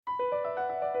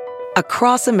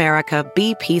Across America,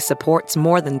 BP supports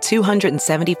more than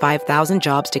 275,000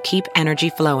 jobs to keep energy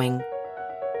flowing.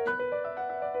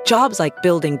 Jobs like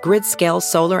building grid-scale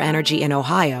solar energy in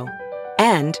Ohio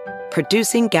and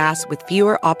producing gas with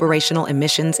fewer operational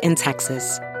emissions in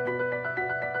Texas.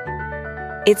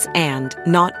 It's and,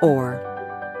 not or.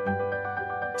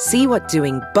 See what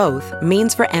doing both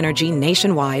means for energy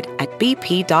nationwide at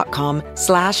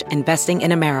bp.com/investing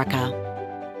in America.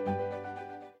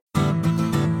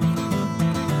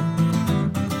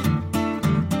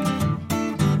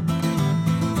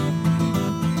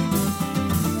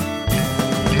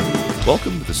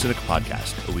 Welcome to the Sinica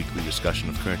Podcast, a weekly discussion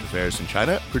of current affairs in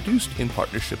China, produced in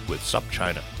partnership with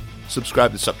SupChina.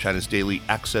 Subscribe to SupChina's daily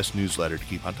access newsletter to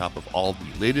keep on top of all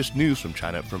the latest news from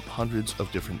China from hundreds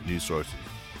of different news sources.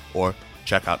 Or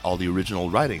check out all the original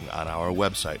writing on our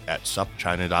website at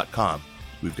supchina.com.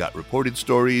 We've got reported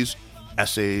stories,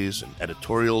 essays, and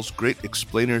editorials, great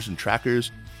explainers and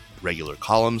trackers, regular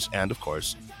columns, and, of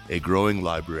course, a growing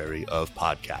library of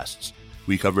podcasts.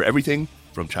 We cover everything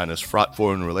from China's fraught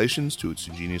foreign relations to its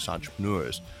ingenious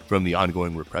entrepreneurs, from the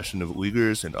ongoing repression of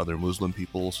Uyghurs and other Muslim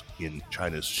peoples in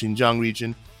China's Xinjiang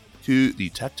region to the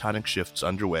tectonic shifts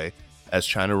underway as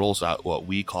China rolls out what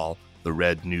we call the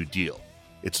Red New Deal.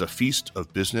 It's a feast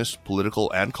of business,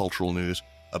 political, and cultural news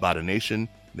about a nation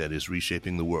that is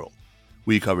reshaping the world.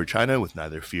 We cover China with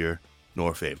neither fear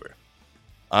nor favor.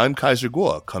 I'm Kaiser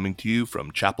Kuo, coming to you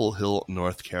from Chapel Hill,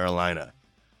 North Carolina.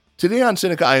 Today on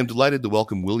Sinica, I am delighted to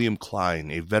welcome Bill Klein,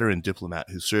 a veteran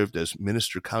diplomat who served as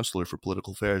Minister Counselor for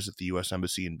Political Affairs at the U.S.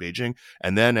 Embassy in Beijing,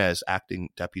 and then as acting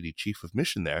Deputy Chief of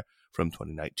Mission there from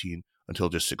 2019 until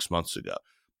just 6 months ago.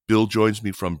 Bill joins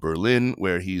me from Berlin,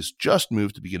 where he's just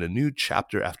moved to begin a new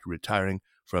chapter after retiring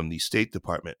from the State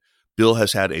Department. Bill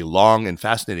has had a long and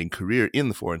fascinating career in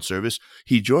the Foreign Service.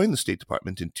 He joined the State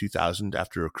Department in 2000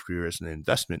 after a career as an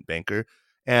investment banker.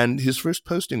 And his first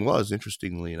posting was,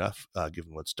 interestingly enough,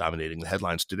 given what's dominating the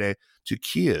headlines today, to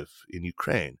Kiev in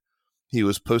Ukraine. He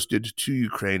was posted to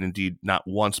Ukraine, indeed, not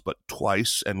once but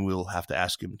twice, and we'll have to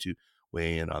ask him to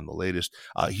weigh in on the latest.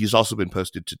 He's also been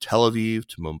posted to Tel Aviv,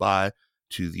 to Mumbai,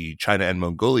 to the China and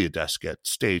Mongolia desk at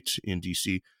State in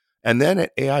D.C., and then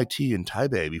at AIT in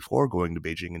Taipei before going to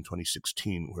Beijing in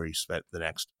 2016, where he spent the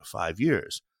next 5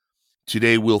 years.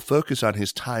 Today, we'll focus on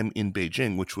his time in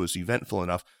Beijing, which was eventful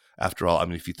enough. After all, I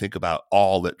mean, if you think about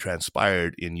all that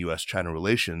transpired in U.S.-China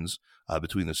relations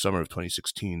between the summer of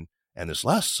 2016 and this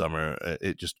last summer,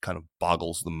 it just kind of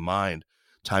boggles the mind.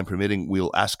 Time permitting, we'll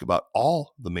ask about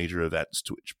all the major events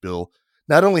to which Bill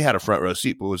not only had a front row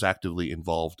seat, but was actively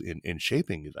involved in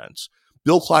shaping events.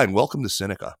 Bill Klein, welcome to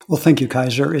Sinica. Well, thank you,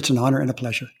 Kaiser. It's an honor and a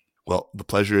pleasure. Well, the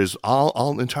pleasure is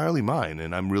all entirely mine,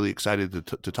 and I'm really excited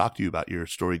to talk to you about your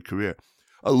storied career.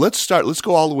 Let's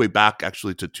go all the way back,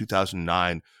 actually, to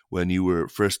 2009, when you were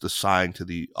first assigned to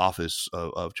the Office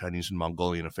of Chinese and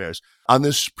Mongolian Affairs. On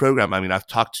this program, I mean, I've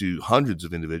talked to hundreds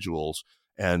of individuals,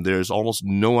 and there's almost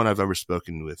no one I've ever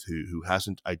spoken with who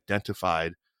hasn't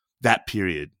identified that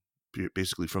period,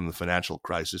 basically from the financial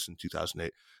crisis in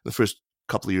 2008, the first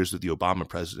couple of years of the Obama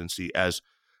presidency, as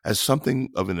something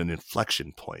of an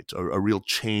inflection point, a real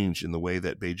change in the way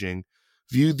that Beijing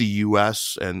viewed the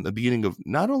U.S. and the beginning of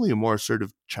not only a more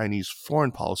assertive Chinese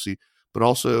foreign policy, but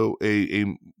also a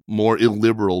more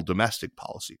illiberal domestic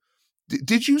policy.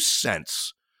 Did you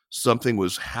sense something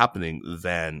was happening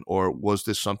then, or was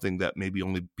this something that maybe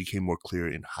only became more clear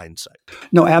in hindsight?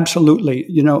 No, absolutely.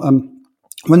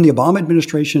 When the Obama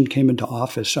administration came into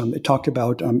office, it talked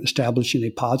about establishing a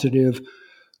positive,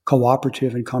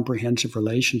 cooperative, and comprehensive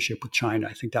relationship with China.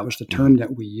 I think that was the term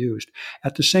that we used.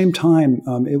 At the same time,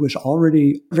 it was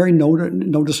already very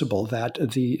noticeable that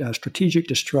the strategic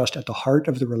distrust at the heart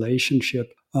of the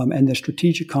relationship and the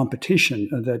strategic competition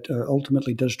that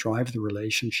ultimately does drive the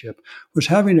relationship was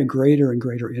having a greater and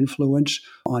greater influence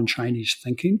on Chinese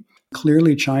thinking.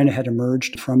 Clearly, China had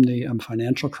emerged from the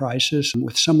financial crisis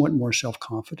with somewhat more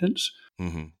self-confidence.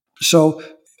 Mm-hmm. So,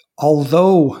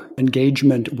 although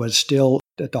engagement was still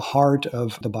at the heart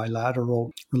of the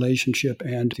bilateral relationship,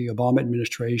 and the Obama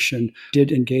administration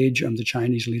did engage the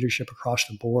Chinese leadership across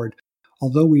the board,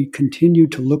 although we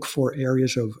continued to look for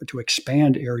to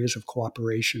expand areas of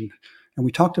cooperation. And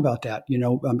we talked about that,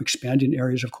 expanding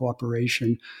areas of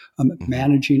cooperation,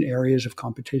 managing areas of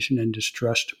competition and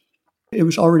distrust. It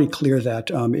was already clear that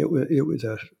it was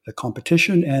the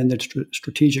competition and the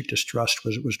strategic distrust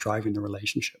was driving the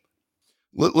relationship.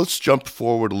 Let's jump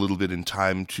forward a little bit in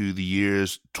time to the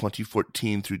years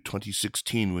 2014 through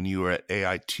 2016 when you were at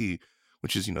AIT,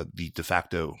 which is, the de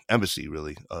facto embassy,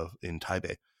 really, in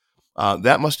Taipei.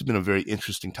 That must have been a very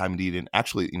interesting time indeed. And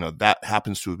actually, that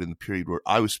happens to have been the period where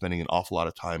I was spending an awful lot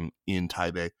of time in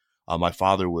Taipei. My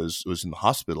father was in the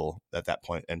hospital at that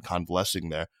point and convalescing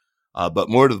there. But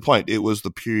more to the point, it was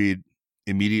the period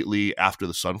immediately after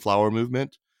the Sunflower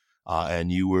Movement.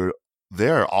 And you were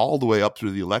there all the way up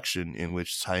through the election in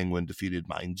which Tsai Ing-wen defeated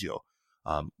Ma Ying-jeou.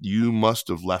 You must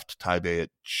have left Taipei at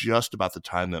just about the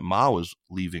time that Ma was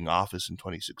leaving office in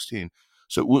 2016.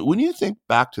 So when you think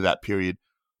back to that period,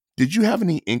 did you have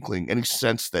any inkling, any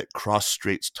sense that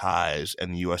cross-straits ties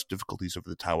and the U.S. difficulties over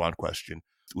the Taiwan question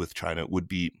with China would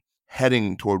be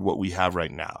heading toward what we have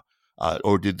right now?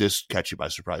 Or did this catch you by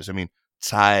surprise? I mean,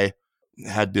 Tsai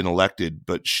had been elected,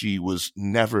 but she was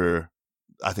never,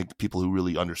 I think people who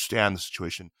really understand the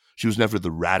situation, she was never the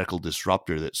radical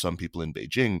disruptor that some people in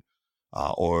Beijing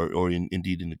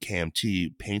indeed in the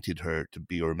KMT painted her to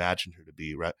be or imagined her to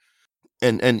be, right?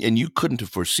 And you couldn't have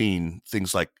foreseen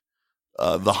things like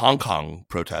the Hong Kong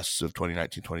protests of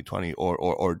 2019, 2020,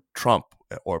 or Trump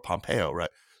or Pompeo, right?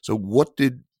 So what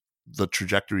did the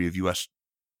trajectory of U.S.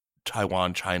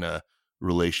 Taiwan-China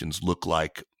relations look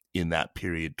like in that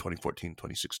period, 2014,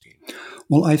 2016?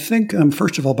 Well, I think,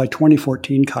 first of all, by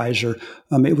 2014, Kaiser,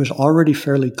 it was already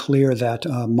fairly clear that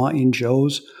Ma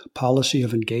Ying-jeou's policy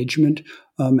of engagement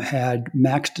had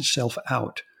maxed itself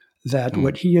out, that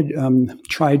what he had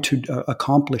tried to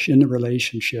accomplish in the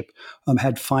relationship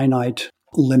had finite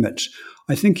limits.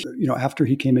 I think, after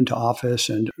he came into office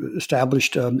and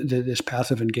established this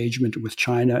path of engagement with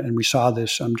China, and we saw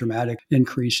this dramatic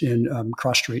increase in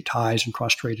cross-strait ties and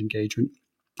cross-strait engagement,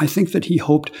 I think that he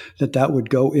hoped that that would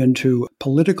go into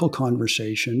political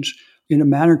conversations in a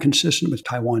manner consistent with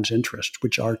Taiwan's interests,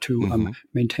 which are to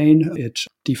maintain its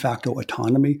de facto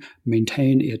autonomy,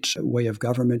 maintain its way of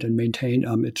government, and maintain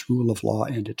its rule of law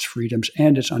and its freedoms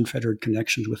and its unfettered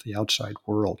connections with the outside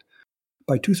world.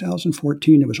 By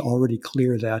 2014, it was already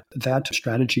clear that that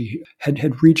strategy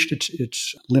had reached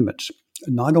its limits.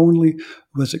 Not only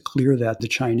was it clear that the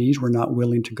Chinese were not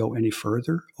willing to go any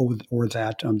further, or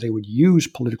that they would use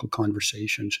political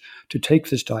conversations to take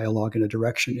this dialogue in a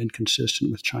direction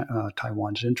inconsistent with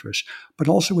Taiwan's interests, but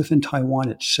also within Taiwan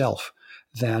itself,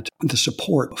 that the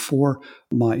support for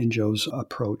Ma Ying-jeou's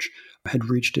approach had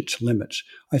reached its limits.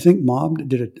 I think Ma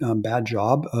did a bad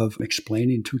job of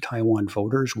explaining to Taiwan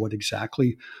voters what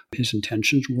exactly his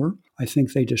intentions were. I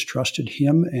think they distrusted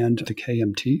him and the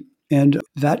KMT. And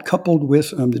that, coupled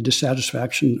with the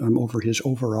dissatisfaction over his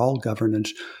overall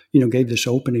governance, gave this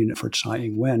opening for Tsai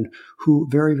Ing-wen, who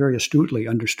very, very astutely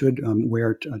understood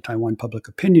where Taiwan public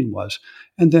opinion was,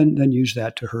 and then used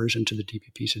that to hers and to the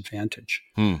DPP's advantage.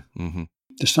 Mm-hmm.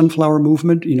 The Sunflower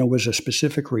Movement, was a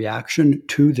specific reaction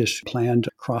to this planned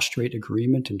cross-strait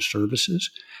agreement in services.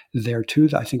 There, too,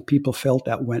 I think people felt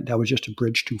that was just a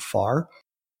bridge too far.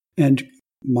 And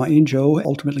Ma Ying-jeou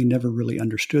ultimately never really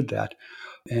understood that,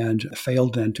 and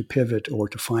failed then to pivot or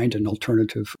to find an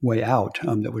alternative way out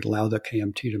that would allow the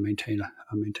KMT to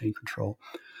maintain control.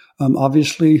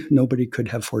 Obviously, nobody could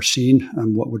have foreseen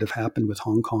what would have happened with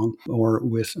Hong Kong or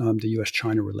with the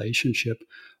U.S.-China relationship,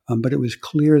 but it was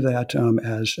clear that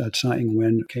as Tsai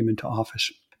Ing-wen came into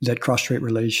office, that cross-strait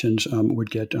relations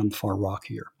would get far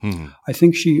rockier. Mm-hmm. I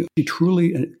think she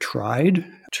truly tried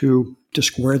to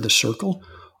square the circle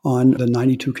on the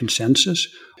 92 consensus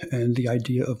and the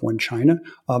idea of one China.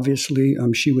 Obviously,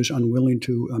 she was unwilling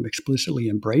to explicitly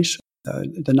embrace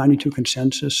the 92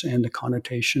 consensus and the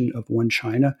connotation of one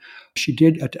China. She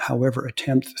did, however,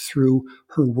 attempt through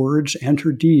her words and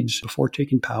her deeds before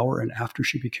taking power and after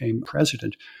she became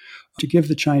president to give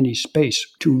the Chinese space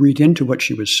to read into what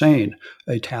she was saying,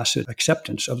 a tacit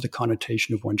acceptance of the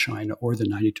connotation of one China or the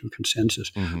 92 consensus.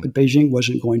 Mm-hmm. But Beijing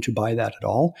wasn't going to buy that at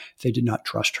all. They did not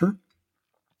trust her.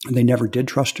 They never did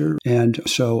trust her. And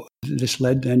so this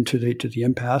led then to the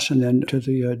impasse and then to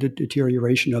the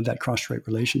deterioration of that cross-strait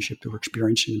relationship that we're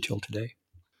experiencing until today.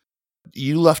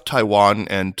 You left Taiwan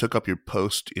and took up your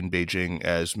post in Beijing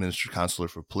as Minister Counselor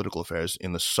for Political Affairs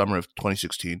in the summer of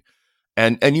 2016.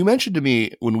 And you mentioned to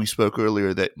me when we spoke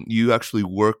earlier that you actually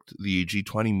worked the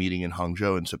G20 meeting in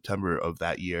Hangzhou in September of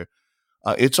that year.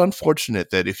 It's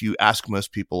unfortunate that if you ask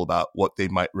most people about what they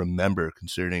might remember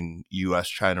concerning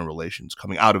U.S.-China relations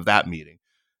coming out of that meeting,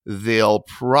 they'll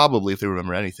probably, if they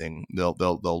remember anything,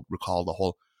 they'll recall the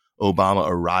whole Obama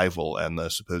arrival and the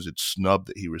supposed snub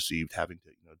that he received, having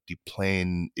to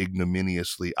deplane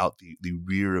ignominiously out the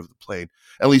rear of the plane.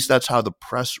 At least that's how the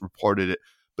press reported it.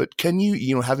 But can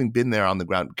you, having been there on the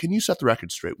ground, can you set the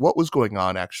record straight? What was going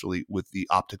on actually with the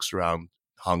optics around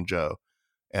Hangzhou?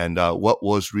 And what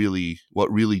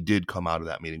really did come out of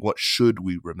that meeting? What should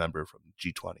we remember from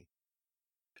G20?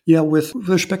 Yeah, with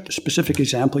respect to specific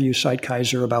example you cite,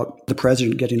 Kaiser, about the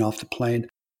president getting off the plane.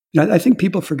 I think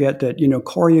people forget that,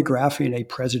 choreographing a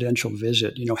presidential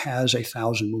visit, has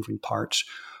 1,000 moving parts.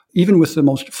 Even with the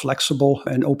most flexible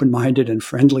and open-minded and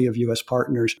friendly of U.S.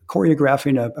 partners,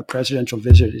 choreographing a presidential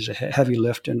visit is a heavy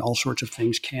lift, and all sorts of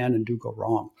things can and do go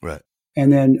wrong. Right.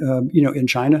 And then, in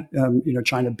China,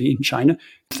 China being China,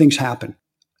 things happen.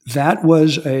 That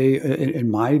was in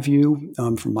my view,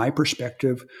 from my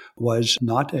perspective, was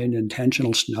not an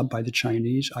intentional snub by the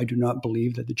Chinese. I do not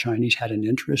believe that the Chinese had an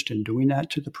interest in doing that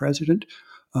to the president.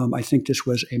 I think this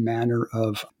was a manner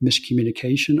of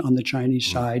miscommunication on the Chinese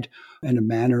side, and a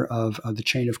manner of the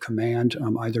chain of command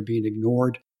either being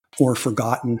ignored or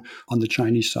forgotten on the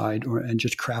Chinese side, and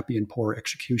just crappy and poor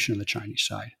execution on the Chinese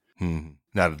side.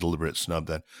 Not a deliberate snub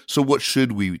then. So what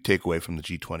should we take away from the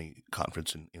G20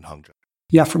 conference in Hangzhou?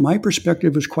 Yeah, from my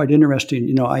perspective, it was quite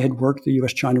interesting. I had worked the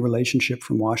U.S.-China relationship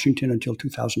from Washington until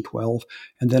 2012,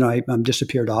 and then I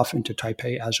disappeared off into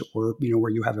Taipei, as it were, where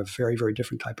you have a very, very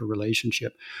different type of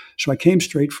relationship. So I came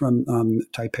straight from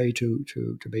Taipei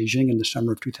to Beijing in the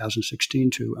summer of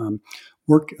 2016 to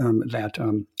work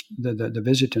the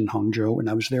visit in Hangzhou, and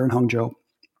I was there in Hangzhou.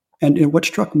 And what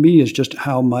struck me is just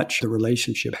how much the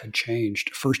relationship had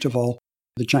changed. First of all,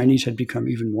 the Chinese had become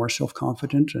even more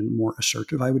self-confident and more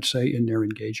assertive, I would say, in their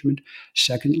engagement.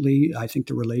 Secondly, I think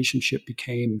the relationship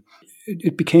became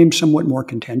somewhat more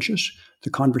contentious. The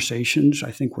conversations,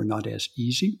 I think, were not as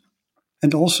easy.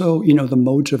 And also, the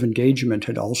modes of engagement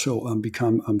had also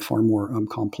become far more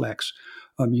complex.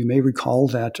 You may recall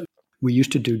that we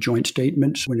used to do joint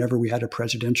statements whenever we had a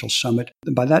presidential summit.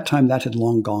 By that time, that had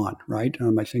long gone, right?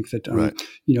 I think that Right.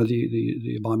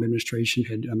 The Obama administration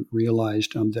had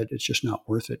realized that it's just not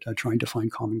worth it trying to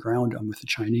find common ground with the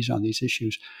Chinese on these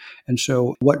issues. And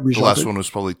so what The resulted? last one was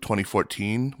probably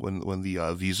 2014 when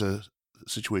the visa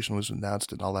situation was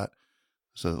announced and all that.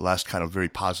 So the last kind of very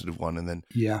positive one, and then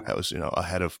Yeah. that was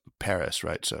ahead of Paris,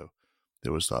 right? So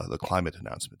there was the climate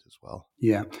announcement as well.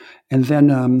 Yeah. And then,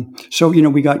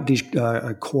 we got these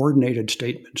coordinated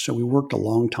statements. So we worked a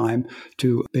long time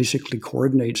to basically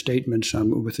coordinate statements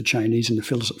with the Chinese. And the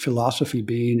philosophy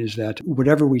being is that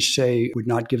whatever we say would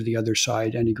not give the other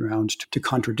side any grounds to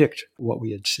contradict what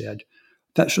we had said.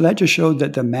 So that just showed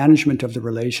that the management of the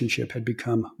relationship had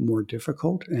become more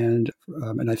difficult. And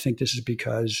I think this is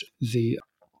because the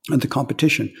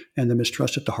competition and the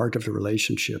mistrust at the heart of the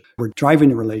relationship were driving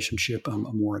the relationship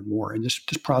more and more. And this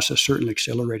process certainly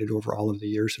accelerated over all of the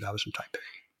years that I was in Taipei.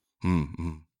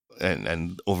 Mm-hmm.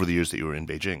 And over the years that you were in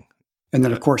Beijing. And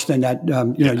then, of course, then that,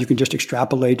 you can just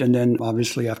extrapolate. And then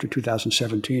obviously after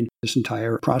 2017, this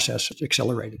entire process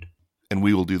accelerated. And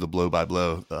we will do the blow by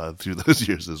blow through those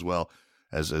years as well,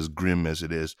 as grim as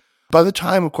it is. By the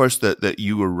time, of course, that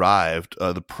you arrived,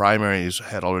 the primaries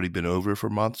had already been over for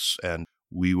months, and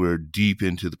we were deep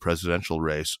into the presidential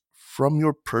race. From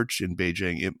your perch in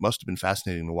Beijing, it must have been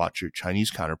fascinating to watch your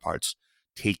Chinese counterparts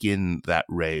take in that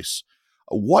race.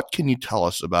 What can you tell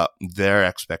us about their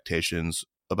expectations,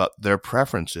 about their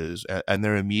preferences, and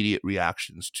their immediate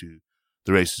reactions to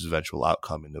the race's eventual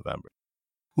outcome in November?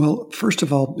 Well, first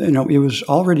of all, it was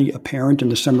already apparent in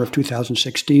the summer of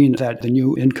 2016 that the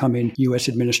new incoming U.S.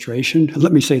 administration,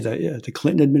 let me say the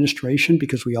Clinton administration,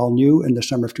 because we all knew in the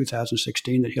summer of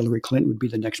 2016 that Hillary Clinton would be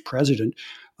the next president.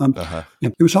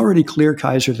 It was already clear,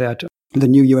 Kaiser, that the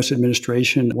new U.S.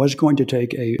 administration was going to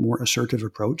take a more assertive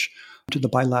approach to the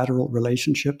bilateral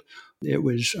relationship. It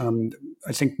was,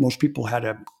 I think most people had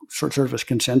a sort of a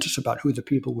consensus about who the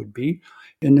people would be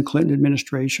in the Clinton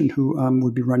administration who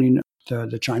would be running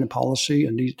the China policy,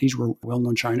 and these were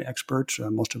well-known China experts.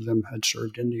 Most of them had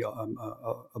served in the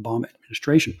Obama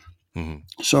administration.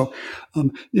 Mm-hmm. So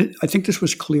I think this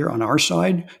was clear on our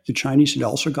side. The Chinese had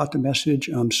also got the message.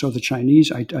 So the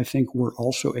Chinese, I think, were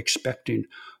also expecting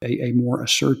a more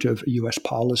assertive U.S.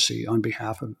 policy on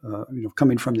behalf of,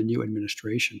 coming from the new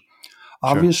administration. Sure.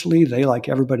 Obviously, they, like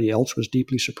everybody else, was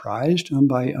deeply surprised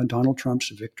by Donald Trump's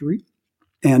victory.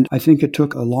 And I think it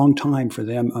took a long time for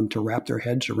them to wrap their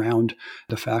heads around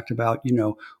the fact about,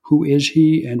 who is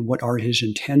he and what are his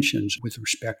intentions with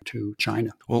respect to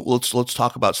China. Well, let's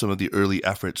talk about some of the early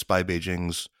efforts by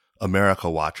Beijing's America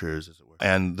watchers, as it were,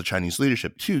 and the Chinese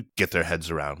leadership to get their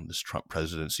heads around this Trump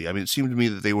presidency. I mean, it seemed to me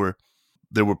that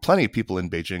there were plenty of people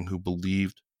in Beijing who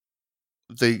believed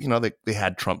they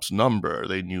had Trump's number.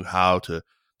 They knew how to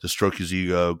stroke his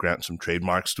ego, grant some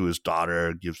trademarks to his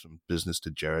daughter, give some business to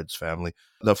Jared's family,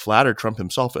 they'll flatter Trump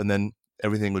himself, and then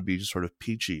everything would be just sort of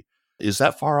peachy. Is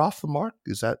that far off the mark?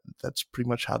 That's pretty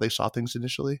much how they saw things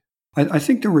initially? I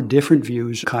think there were different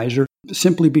views, Kaiser,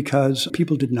 simply because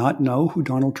people did not know who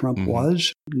Donald Trump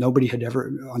was. Nobody had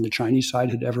ever, on the Chinese side,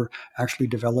 had ever actually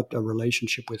developed a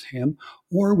relationship with him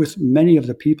or with many of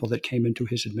the people that came into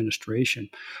his administration.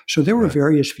 So there were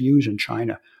various views in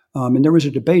China. And there was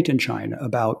a debate in China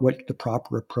about what the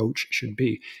proper approach should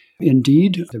be.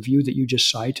 Indeed, the view that you just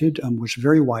cited was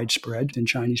very widespread in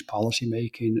Chinese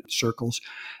policymaking circles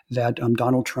that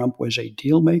Donald Trump was a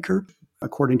deal maker.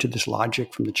 According to this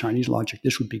logic, from the Chinese logic,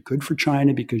 this would be good for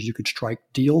China because you could strike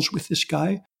deals with this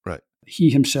guy. Right. He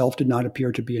himself did not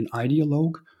appear to be an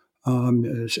ideologue,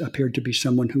 appeared to be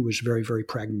someone who was very, very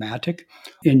pragmatic.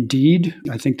 Indeed,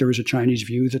 I think there was a Chinese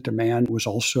view that the man was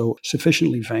also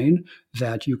sufficiently vain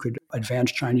that you could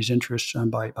advance Chinese interests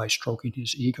by stroking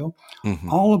his ego.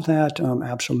 All of that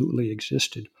absolutely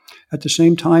existed. At the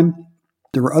same time,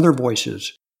 there were other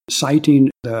voices citing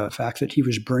the fact that he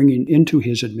was bringing into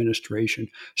his administration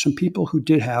some people who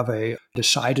did have a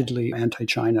decidedly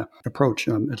anti-China approach,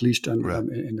 at least in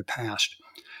the past.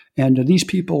 And these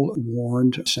people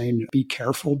warned, saying, be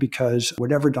careful because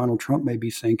whatever Donald Trump may be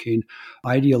thinking,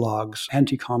 ideologues,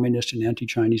 anti-communist and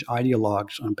anti-Chinese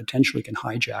ideologues potentially can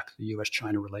hijack the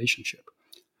U.S.-China relationship.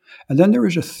 And then there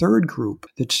was a third group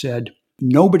that said,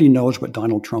 nobody knows what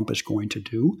Donald Trump is going to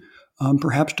do.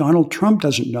 Perhaps Donald Trump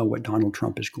doesn't know what Donald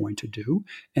Trump is going to do.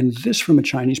 And this, from a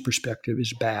Chinese perspective,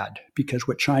 is bad because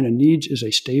what China needs is a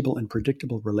stable and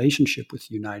predictable relationship with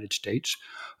the United States.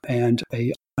 And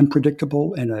a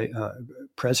unpredictable and a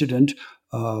president,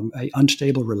 a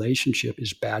unstable relationship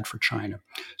is bad for China.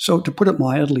 So to put it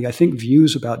mildly, I think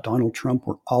views about Donald Trump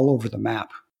were all over the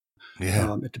map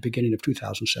at the beginning of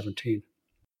 2017.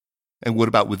 And what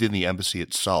about within the embassy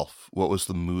itself? What was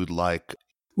the mood like?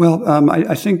 Well,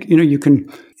 I think, you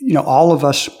can, all of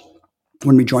us,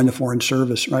 when we joined the Foreign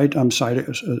Service, right,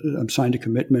 signed a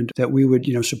commitment that we would,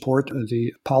 support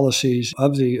the policies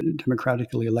of the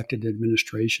democratically elected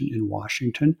administration in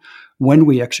Washington when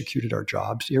we executed our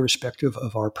jobs, irrespective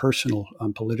of our personal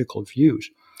political views.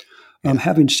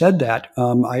 Having said that,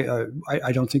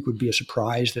 I don't think it would be a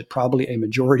surprise that probably a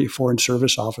majority of Foreign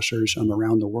Service officers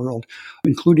around the world,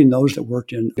 including those that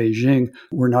worked in Beijing,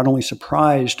 were not only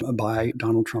surprised by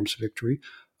Donald Trump's victory,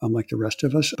 like the rest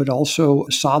of us, but also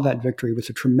saw that victory with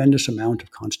a tremendous amount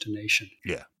of consternation.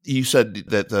 Yeah. You said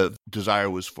that the desire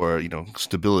was for,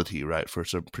 stability, right, for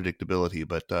some predictability,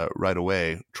 but right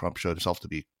away, Trump showed himself to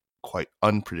be quite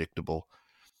unpredictable,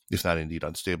 if not indeed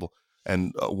unstable.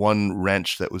 And one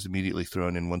wrench that was immediately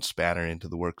thrown in, one spanner into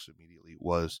the works immediately,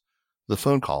 was the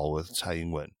phone call with Tsai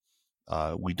Ing-wen.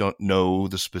 We don't know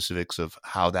the specifics of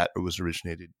how that was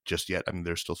originated just yet. I mean,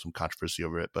 there's still some controversy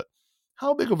over it, but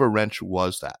how big of a wrench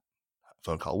was that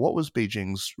phone call? What was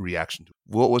Beijing's reaction to it?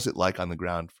 What was it like on the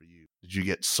ground for you? Did you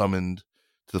get summoned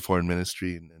to the foreign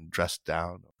ministry and dressed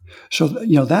down? So,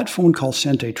 that phone call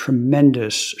sent a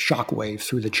tremendous shockwave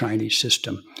through the Chinese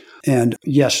system. And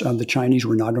yes, the Chinese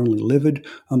were not only livid,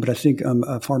 but I think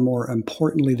far more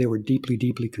importantly, they were deeply,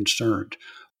 deeply concerned.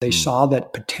 They saw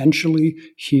that potentially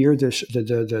here,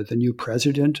 the new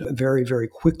president very, very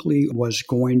quickly was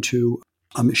going to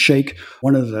shake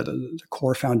one of the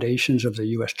core foundations of the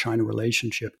U.S.-China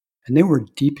relationship. And they were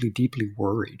deeply, deeply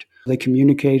worried. They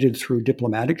communicated through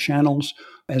diplomatic channels,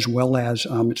 as well as,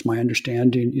 it's my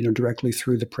understanding, directly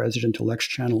through the president-elect's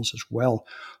channels as well.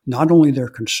 Not only their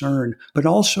concern, but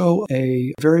also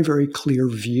a very, very clear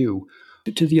view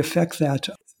to the effect that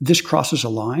this crosses a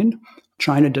line.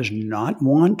 China does not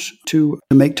want to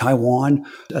make Taiwan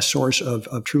a source of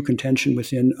true contention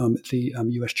within the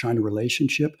U.S.-China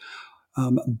relationship.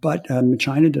 But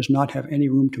China does not have any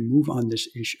room to move on this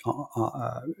issue,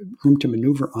 room to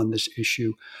maneuver on this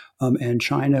issue, and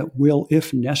China will,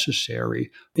 if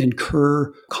necessary,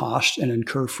 incur costs and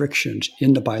incur frictions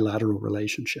in the bilateral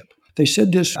relationship. They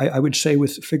said this, I would say,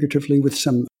 figuratively, with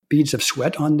some beads of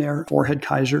sweat on their forehead,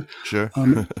 Kaiser. Sure.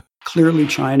 Clearly,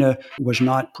 China was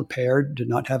not prepared, did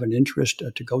not have an interest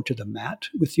to go to the mat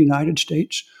with the United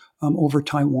States over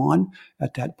Taiwan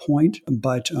at that point.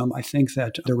 But I think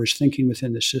that there was thinking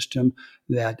within the system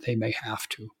that they may have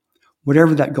to,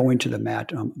 whatever that going to the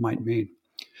mat might mean.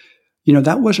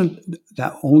 That wasn't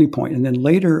that only point. And then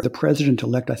later, the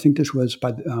president-elect, I think this was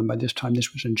by this time,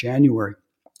 this was in January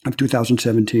of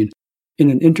 2017, in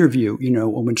an interview,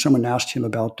 when someone asked him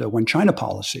about one China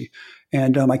policy,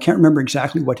 And I can't remember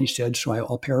exactly what he said, so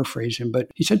I'll paraphrase him. But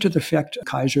he said to the effect,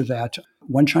 Kaiser, that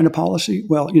one China policy,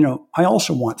 well, I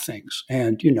also want things.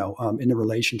 And, in the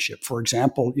relationship, for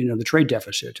example, the trade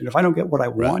deficit. And if I don't get what I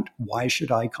want, why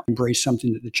should I embrace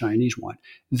something that the Chinese want?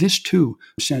 This, too,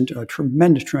 sent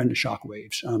tremendous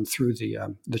shockwaves through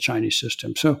the Chinese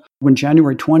system. So when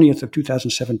January 20th of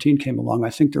 2017 came along, I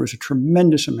think there was a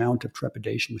tremendous amount of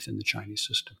trepidation within the Chinese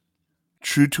system.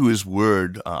 True to his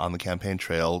word on the campaign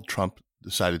trail, Trump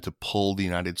decided to pull the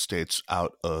United States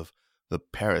out of the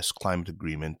Paris Climate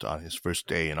Agreement on his first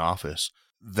day in office.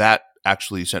 That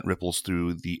actually sent ripples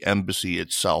through the embassy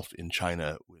itself in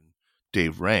China. When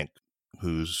Dave Rank,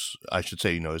 who's, I should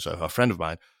say, is a friend of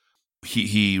mine,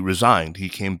 he resigned. He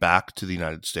came back to the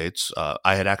United States.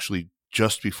 I had actually,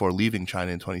 just before leaving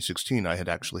China in 2016, I had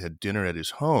actually had dinner at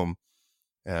his home.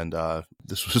 And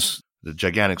this was a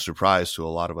gigantic surprise to a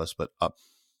lot of us. But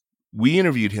we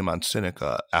interviewed him on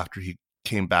Sinica after he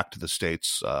came back to the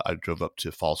States. I drove up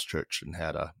to Falls Church and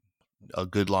had a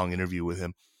good long interview with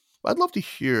him. I'd love to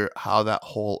hear how that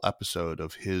whole episode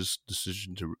of his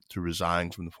decision to resign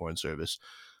from the Foreign Service,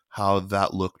 how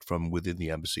that looked from within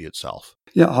the embassy itself.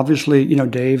 Yeah, obviously,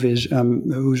 Dave is,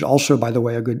 who's also, by the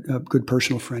way, a good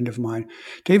personal friend of mine.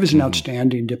 Dave is an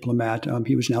outstanding diplomat.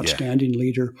 He was an outstanding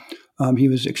leader. He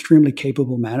was an extremely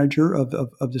capable manager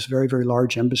of this very, very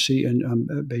large embassy in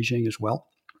Beijing as well.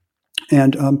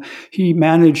 And he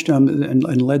managed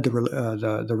and led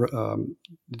the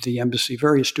embassy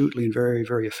very astutely and very,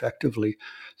 very effectively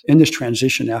in this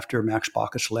transition after Max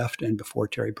Baucus left and before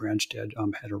Terry Branstad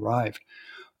had arrived.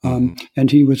 And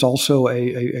he was also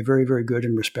a very, very good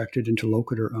and respected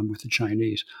interlocutor with the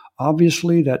Chinese.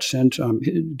 Obviously, that sent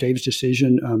Dave's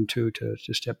decision to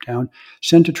step down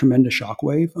sent a tremendous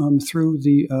shockwave through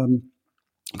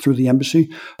the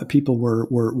embassy. People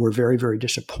were very, very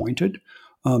disappointed,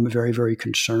 very, very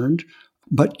concerned.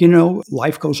 But,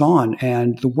 life goes on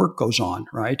and the work goes on,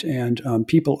 right? And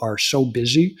people are so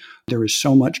busy. There is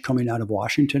so much coming out of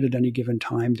Washington at any given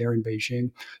time there in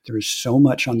Beijing. There is so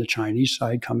much on the Chinese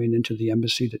side coming into the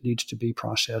embassy that needs to be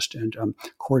processed and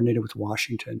coordinated with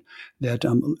Washington that,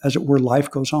 as it were, life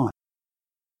goes on.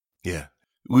 Yeah.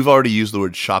 We've already used the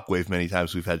word shockwave many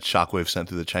times. We've had shockwave sent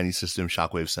through the Chinese system,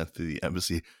 shockwave sent through the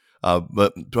embassy.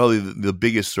 But probably the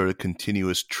biggest sort of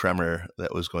continuous tremor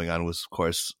that was going on was, of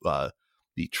course,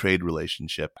 the trade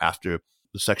relationship after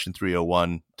the Section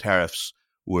 301 tariffs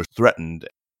were threatened.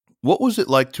 What was it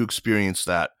like to experience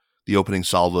that, the opening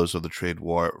salvos of the trade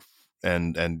war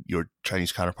and your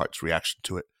Chinese counterparts' reaction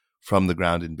to it from the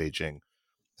ground in Beijing?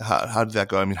 How did that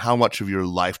go? I mean, how much of your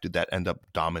life did that end up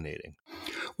dominating?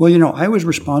 Well, I was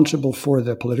responsible for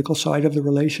the political side of the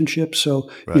relationship. So,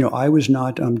 I was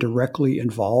not directly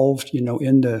involved,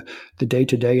 in the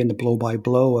day-to-day and the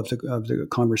blow-by-blow of the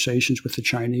conversations with the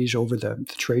Chinese over the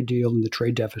trade deal and the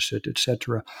trade deficit, et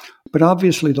cetera. But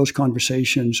obviously, those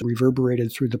conversations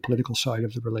reverberated through the political side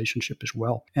of the relationship as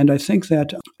well. And I think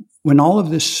that when all of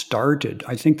this started,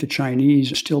 I think the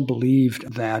Chinese still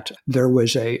believed that there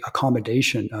was a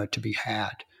accommodation to be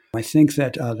had. I think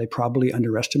that they probably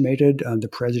underestimated the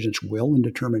president's will and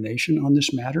determination on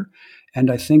this matter. And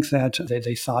I think that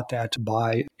they thought that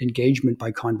by engagement,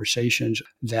 by conversations,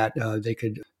 that they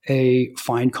could,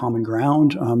 find common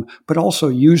ground, but also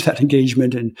use that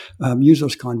engagement and use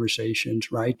those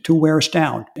conversations, right, to wear us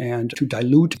down and to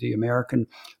dilute the American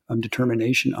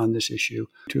determination on this issue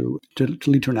to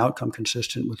lead to an outcome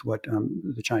consistent with what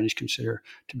the Chinese consider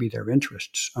to be their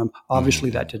interests.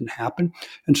 Obviously, that didn't happen.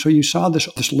 And so you saw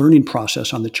this learning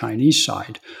process on the Chinese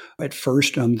side. At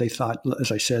first, they thought,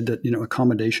 as I said, that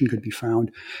accommodation could be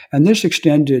found. And this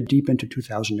extended deep into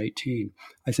 2018.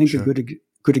 I think a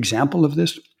good example of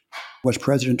this was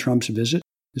President Trump's visit.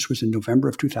 This was in November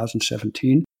of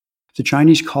 2017. The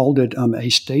Chinese called it a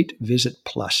state visit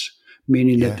plus,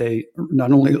 meaning that they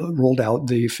not only rolled out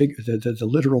the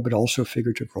literal but also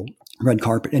figurative red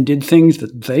carpet and did things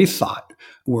that they thought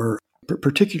were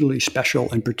particularly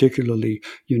special and particularly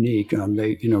unique.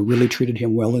 They really treated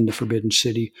him well in the Forbidden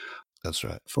City. That's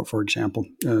right. For example,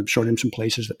 showed him some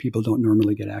places that people don't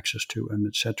normally get access to,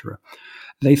 et cetera.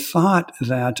 They thought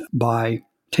that by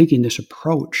taking this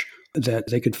approach, that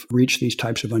they could reach these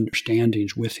types of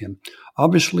understandings with him.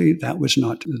 Obviously, that was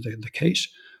not the case.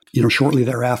 Shortly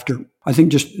thereafter, I think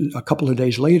just a couple of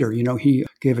days later, he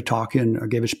gave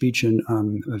a speech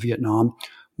in Vietnam,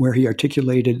 where he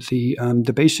articulated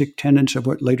the basic tenets of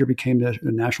what later became the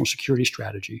national security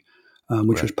strategy.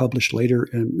 which was published later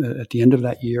at the end of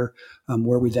that year,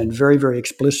 where we then very, very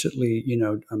explicitly,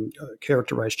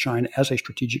 characterized China as a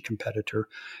strategic competitor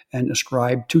and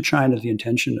ascribed to China the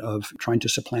intention of trying to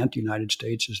supplant the United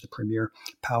States as the premier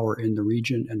power in the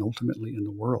region and ultimately in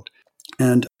the world.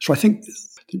 And so I think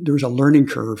there was a learning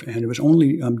curve, and it was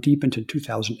only deep into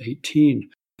 2018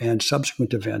 and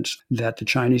subsequent events that the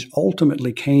Chinese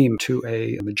ultimately came to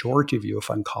a majority view, if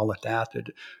I can call it that,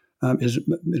 is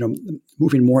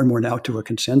moving more and more now to a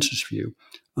consensus view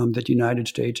that the United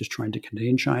States is trying to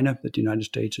contain China, that the United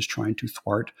States is trying to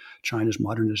thwart China's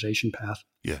modernization path,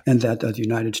 and that the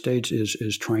United States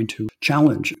is trying to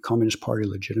challenge Communist Party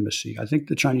legitimacy. I think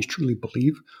the Chinese truly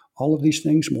believe all of these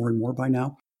things more and more by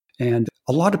now. And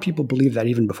a lot of people believe that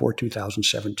even before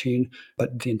 2017,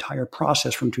 but the entire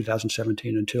process from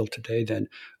 2017 until today then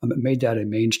made that a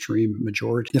mainstream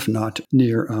majority, if not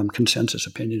near consensus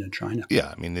opinion in China.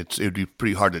 Yeah, I mean, it would be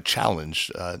pretty hard to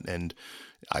challenge. And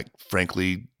I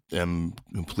frankly am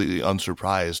completely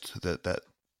unsurprised that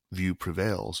view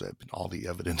prevails. All the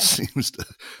evidence seems to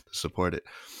support it.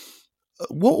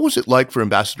 What was it like for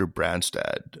Ambassador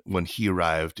Branstad when he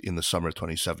arrived in the summer of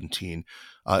 2017?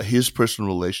 His personal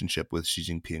relationship with Xi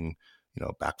Jinping,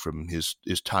 back from his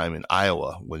time in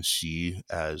Iowa when Xi,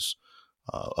 as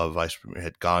a vice premier,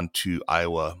 had gone to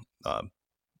Iowa.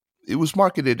 It was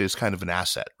marketed as kind of an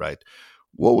asset, right?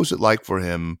 What was it like for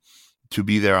him to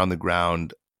be there on the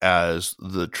ground as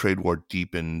the trade war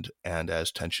deepened and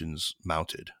as tensions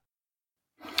mounted?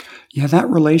 Yeah, that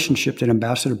relationship that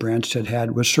Ambassador Branstad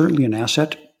had was certainly an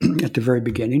asset at the very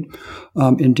beginning.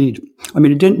 Indeed. I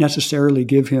mean, it didn't necessarily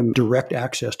give him direct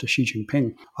access to Xi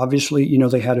Jinping. Obviously,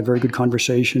 they had a very good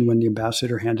conversation when the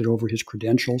ambassador handed over his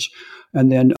credentials.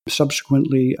 And then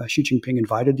subsequently, Xi Jinping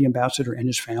invited the ambassador and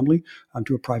his family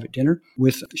to a private dinner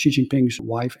with Xi Jinping's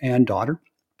wife and daughter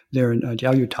there in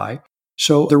Diaoyutai.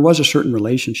 So there was a certain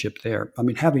relationship there. I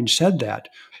mean, having said that,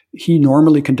 he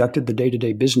normally conducted the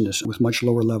day-to-day business with much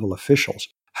lower level officials.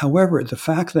 However, the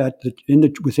fact that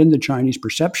within the Chinese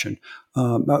perception,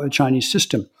 Chinese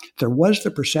system, there was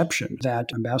the perception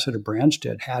that Ambassador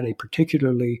Branstad had a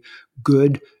particularly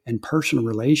good and personal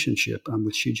relationship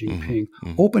with Xi Jinping,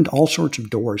 opened all sorts of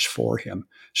doors for him.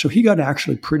 So he got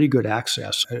actually pretty good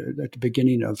access at the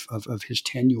beginning of his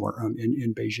tenure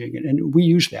in Beijing. And we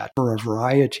used that for a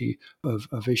variety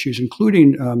of issues,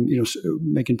 including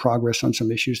making progress on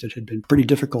some issues that had been pretty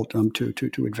difficult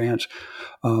to advance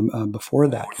before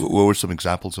that. What were some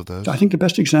examples of those? I think the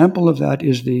best example of that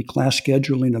is the class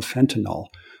scheduling of fentanyl.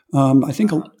 I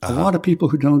think a lot of people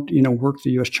who don't, work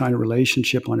the U.S.-China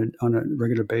relationship on a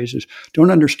regular basis don't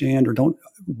understand or don't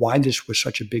why this was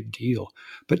such a big deal.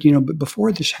 But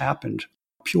before this happened,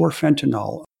 pure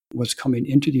fentanyl was coming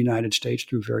into the United States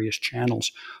through various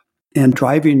channels and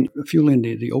fueling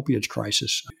the opioids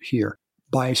crisis here.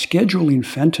 By scheduling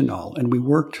fentanyl, and we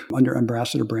worked under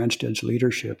Ambassador Branstad's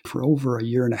leadership for over a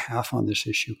year and a half on this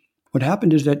issue. What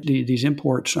happened is that these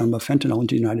imports of fentanyl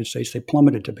into the United States, they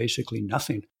plummeted to basically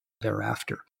nothing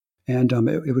thereafter. And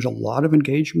it was a lot of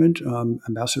engagement.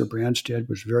 Ambassador Branstad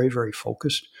was very, very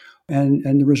focused. And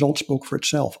the results spoke for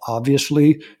itself.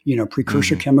 Obviously,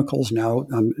 precursor chemicals now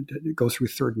go through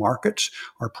third markets,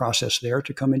 are processed there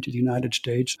to come into the United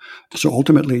States. So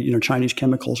ultimately, Chinese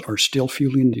chemicals are still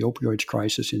fueling the opioids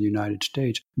crisis in the United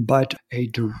States. But a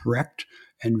direct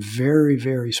and very,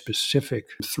 very specific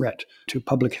threat to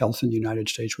public health in the United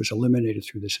States was eliminated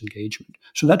through this engagement.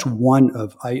 So that's one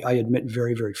of, I admit,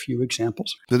 very, very few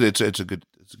examples. It's a good,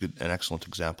 an excellent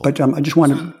example. But I just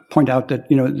want to point out that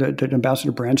that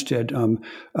Ambassador Branstad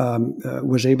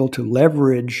was able to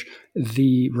leverage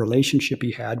the relationship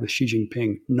he had with Xi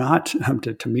Jinping, not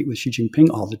to meet with Xi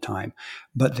Jinping all the time,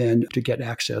 but then to get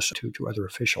access to other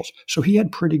officials. So he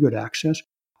had pretty good access.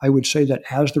 I would say that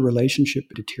as the relationship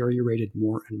deteriorated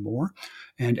more and more,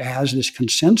 and as this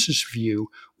consensus view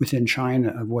within China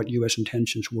of what U.S.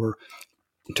 intentions were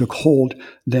took hold,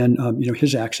 then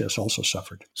his access also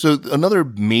suffered. So another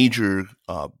major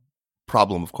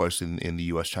problem, of course, in the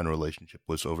U.S.-China relationship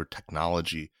was over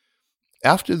technology.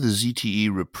 After the ZTE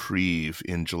reprieve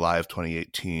in July of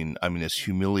 2018, I mean, as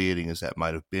humiliating as that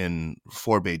might have been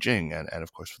for Beijing and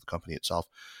of course, for the company itself,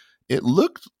 it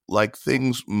looked like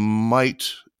things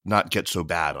might not get so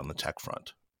bad on the tech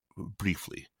front,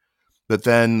 briefly. But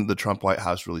then the Trump White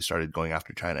House really started going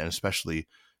after China, and especially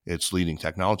its leading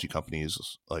technology companies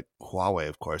like Huawei,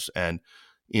 of course. And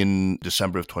in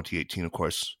December of 2018, of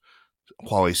course,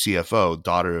 Huawei CFO,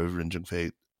 daughter of Ren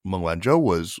Zhengfei, Meng Wanzhou,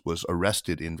 was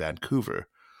arrested in Vancouver.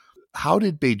 How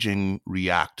did Beijing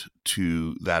react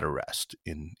to that arrest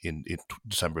in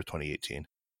December of 2018?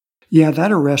 Yeah,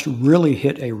 that arrest really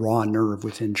hit a raw nerve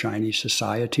within Chinese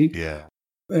society. Yeah.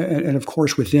 And of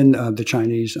course, within the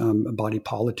Chinese body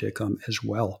politic as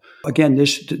well. Again,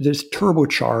 this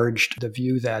turbocharged the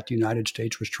view that the United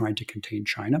States was trying to contain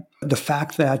China. The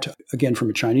fact that, again, from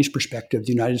a Chinese perspective,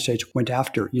 the United States went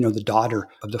after, the daughter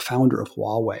of the founder of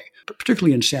Huawei,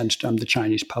 particularly incensed the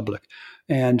Chinese public.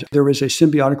 And there was a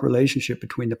symbiotic relationship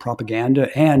between the propaganda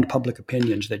and public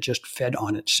opinions that just fed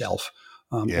on itself.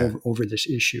 Over this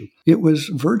issue. It was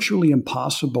virtually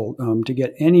impossible to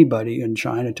get anybody in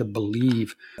China to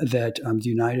believe that the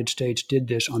United States did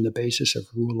this on the basis of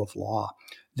rule of law,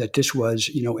 that this was,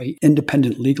 an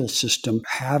independent legal system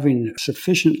having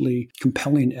sufficiently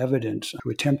compelling evidence to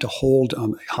attempt to hold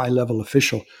a high-level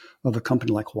official of a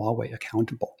company like Huawei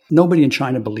accountable. Nobody in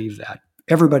China believed that.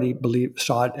 Everybody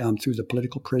saw it through the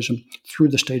political prism, through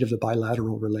the state of the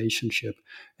bilateral relationship,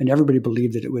 and everybody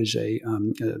believed that it was a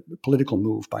political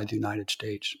move by the United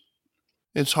States.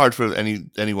 It's hard for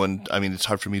anyone. I mean, it's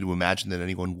hard for me to imagine that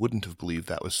anyone wouldn't have believed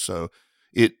that was so.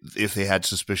 If they had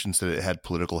suspicions that it had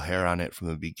political hair on it from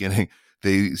the beginning,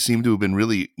 they seem to have been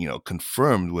really,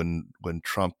 confirmed when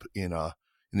Trump in an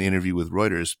interview with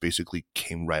Reuters basically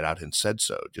came right out and said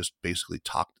so. Just basically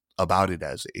talked about it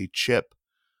as a chip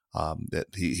that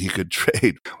he could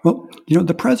trade. Well,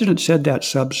 the president said that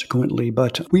subsequently,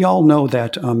 but we all know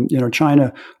that,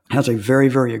 China has a very,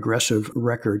 very aggressive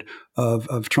record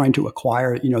of trying to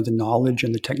acquire, the knowledge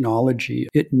and the technology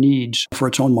it needs for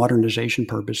its own modernization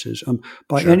purposes.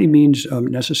 By any means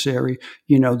necessary,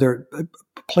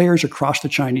 players across the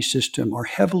Chinese system are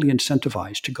heavily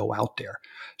incentivized to go out there.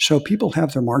 So people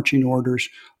have their marching orders.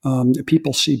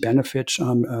 People see benefits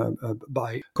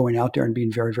by going out there and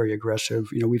being very, very aggressive.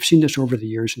 We've seen this over the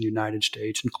years in the United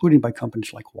States, including by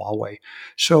companies like Huawei.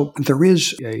 So there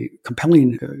is a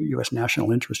compelling U.S.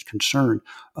 national interest concern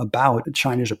about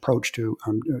China's approach to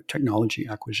technology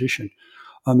acquisition.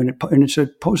 And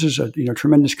it poses a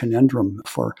tremendous conundrum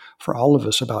for all of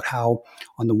us about how,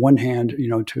 on the one hand,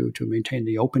 to maintain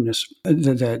the openness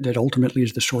that ultimately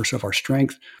is the source of our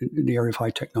strength in the area of high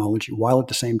technology, while at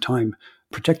the same time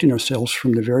protecting ourselves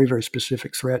from the very, very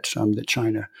specific threats that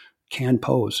China can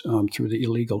pose through the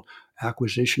illegal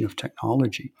acquisition of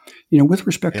technology. With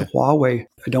respect to Huawei,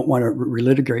 I don't want to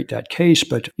relitigate that case,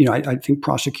 but I think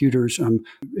prosecutors,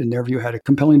 in their view, had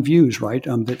compelling views, right?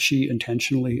 That she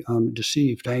intentionally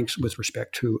deceived banks with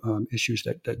respect to issues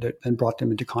that then brought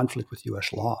them into conflict with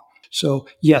U.S. law. So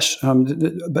yes,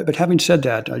 but having said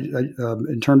that,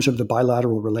 in terms of the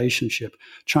bilateral relationship,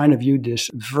 China viewed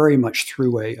this very much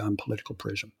through a political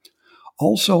prism.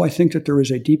 Also, I think that there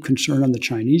is a deep concern on the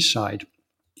Chinese side,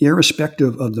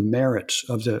 irrespective of the merits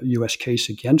of the U.S. case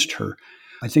against her.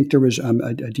 I think there was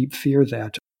a deep fear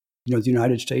that the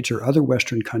United States or other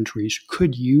Western countries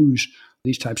could use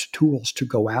these types of tools to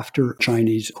go after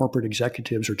Chinese corporate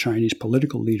executives or Chinese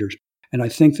political leaders. And I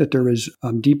think that there is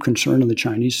deep concern on the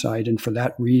Chinese side. And for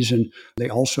that reason, they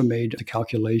also made the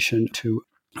calculation to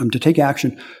take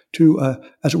action to,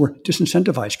 as it were,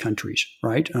 disincentivize countries,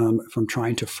 right, from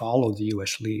trying to follow the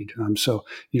U.S. lead. So,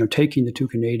 taking the two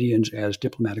Canadians as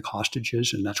diplomatic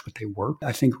hostages, and that's what they were,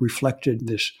 I think reflected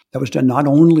this. That was done not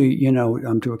only,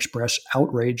 to express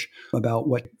outrage about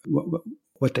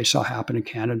what they saw happen in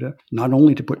Canada, not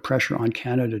only to put pressure on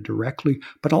Canada directly,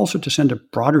 but also to send a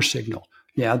broader signal.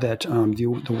 That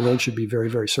the world should be very,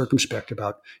 very circumspect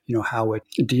about, how it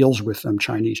deals with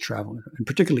Chinese travel, and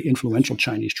particularly influential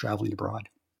Chinese traveling abroad.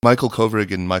 Michael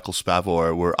Kovrig and Michael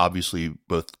Spavor were obviously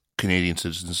both Canadian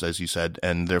citizens, as you said,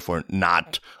 and therefore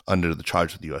not under the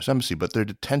charge of the U.S. Embassy, but their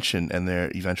detention and their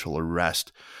eventual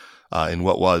arrest in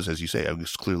what was, as you say,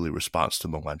 was clearly a response to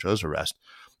Meng Wanzhou's arrest.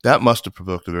 That must have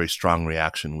provoked a very strong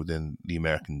reaction within the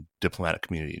American diplomatic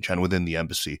community in China, within the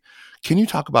embassy. Can you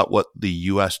talk about what the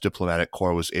U.S. diplomatic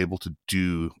corps was able to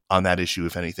do on that issue,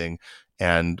 if anything,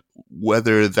 and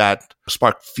whether that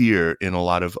sparked fear in a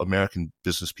lot of American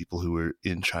business people who were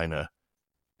in China,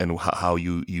 and how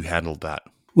you handled that?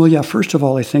 Well, yeah, first of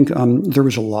all, I think there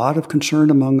was a lot of concern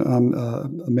among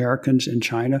Americans in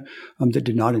China that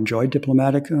did not enjoy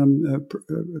diplomatic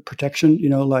protection,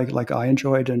 like I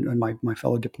enjoyed and my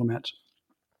fellow diplomats.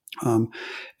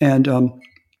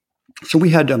 So we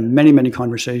had many, many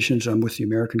conversations with the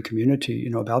American community,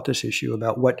 about this issue,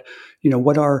 about what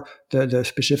are the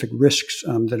specific risks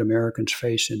that Americans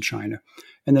face in China.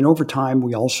 And then over time,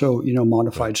 we also,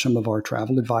 modified some of our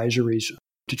travel advisories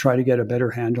to try to get a better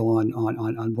handle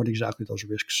on what exactly those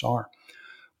risks are.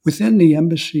 Within the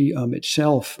embassy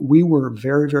itself, we were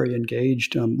very, very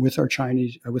engaged with our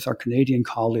Canadian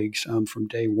colleagues from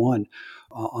day one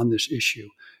on this issue.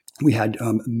 We had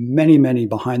many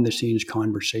behind-the-scenes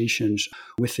conversations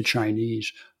with the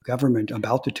Chinese government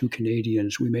about the two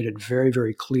Canadians. We made it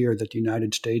very clear that the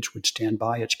United States would stand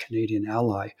by its Canadian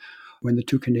ally. When the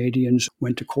two Canadians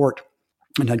went to court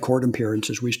and had court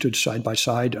appearances, we stood side by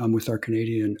side with our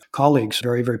Canadian colleagues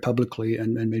very publicly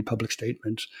and made public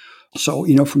statements. So,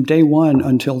 from day one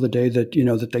until the day that,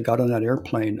 that they got on that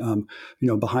airplane,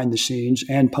 behind the scenes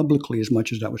and publicly as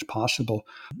much as that was possible,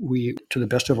 we, to the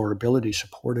best of our ability,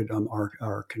 supported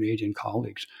our Canadian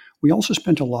colleagues. We also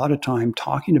spent a lot of time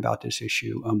talking about this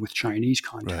issue with Chinese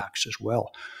contacts as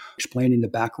well, explaining the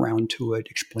background to it,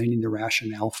 explaining the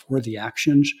rationale for the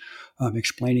actions,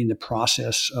 explaining the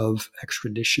process of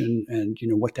extradition and,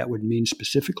 what that would mean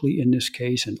specifically in this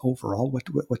case and overall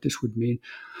what this would mean,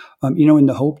 in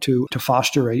the hope to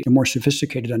foster a more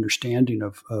sophisticated understanding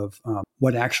of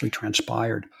what actually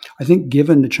transpired. I think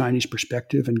given the Chinese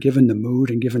perspective and given the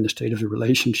mood and given the state of the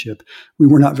relationship, we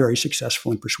were not very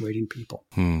successful in persuading people.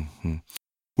 Mm-hmm.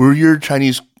 Were your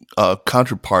Chinese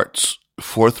counterparts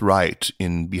forthright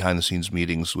in behind-the-scenes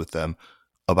meetings with them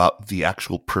about the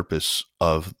actual purpose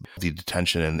of the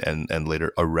detention and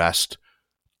later arrest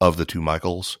of the two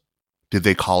Michaels? Did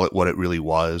they call it what it really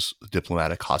was,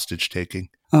 diplomatic hostage-taking?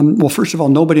 Well, first of all,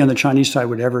 nobody on the Chinese side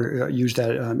would ever use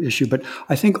that issue. But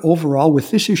I think overall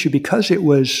with this issue, because it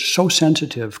was so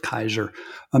sensitive, Kaiser,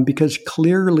 because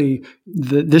clearly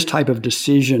this type of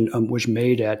decision was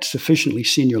made at sufficiently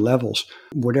senior levels,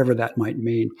 whatever that might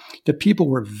mean, that people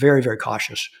were very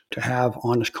cautious to have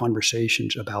honest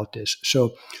conversations about this.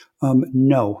 So,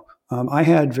 no. I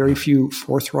had very few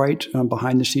forthright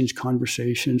behind-the-scenes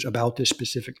conversations about this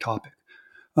specific topic.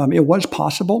 It was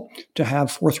possible to have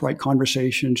forthright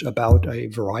conversations about a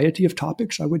variety of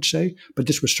topics, I would say, but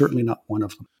this was certainly not one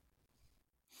of them.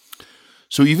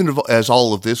 So even as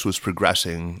all of this was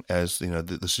progressing, as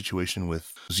the situation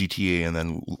with ZTE and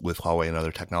then with Huawei and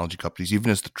other technology companies, even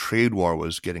as the trade war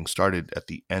was getting started at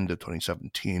the end of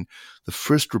 2017, the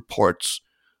first reports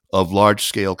of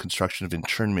large-scale construction of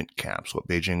internment camps, what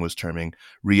Beijing was terming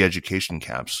re-education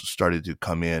camps, started to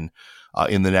come in.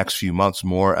 In the next few months,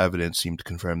 more evidence seemed to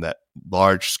confirm that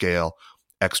large-scale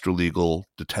extra-legal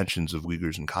detentions of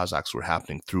Uyghurs and Kazakhs were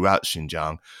happening throughout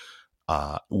Xinjiang.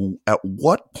 At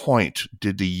what point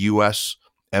did the U.S.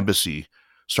 embassy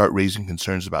start raising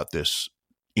concerns about this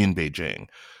in Beijing?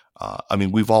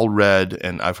 We've all read,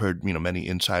 and I've heard many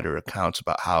insider accounts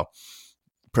about how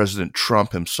President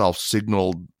Trump himself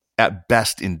signaled at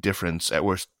best indifference, at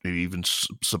worst maybe even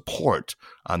support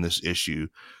on this issue.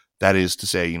 That is to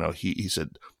say, he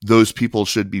said those people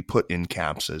should be put in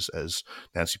camps, as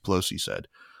Nancy Pelosi said.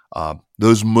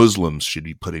 Those Muslims should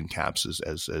be put in camps,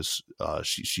 as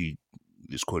she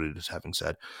is quoted as having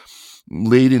said.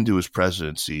 Late into his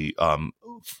presidency,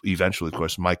 eventually, of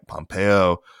course, Mike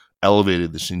Pompeo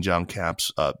elevated the Xinjiang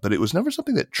camps, but it was never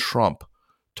something that Trump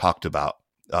talked about,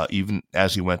 even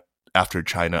as he went after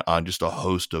China on just a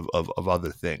host of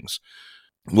other things.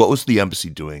 What was the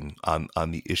embassy doing on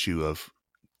the issue of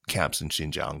camps in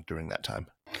Xinjiang during that time?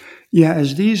 Yeah,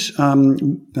 as these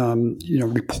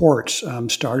reports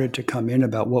started to come in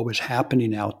about what was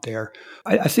happening out there,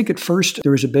 I think at first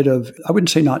there was a bit of, I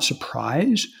wouldn't say not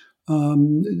surprise.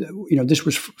 This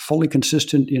was fully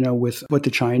consistent, with what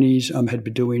the Chinese had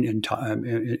been doing in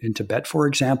Tibet, for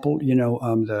example.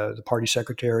 The party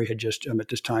secretary had just at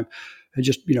this time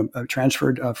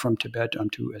transferred from Tibet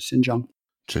to Xinjiang.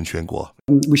 Chen Quanguo.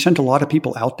 We sent a lot of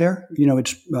people out there.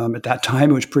 It's at that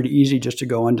time it was pretty easy just to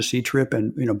go on the sea trip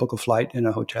and book a flight in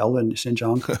a hotel in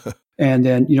Xinjiang, and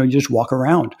then you just walk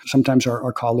around. Sometimes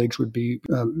our colleagues would be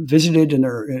visited in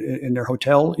their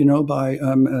hotel, by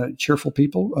cheerful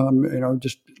people,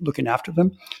 just looking after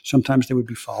them. Sometimes they would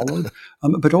be followed,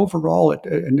 but overall,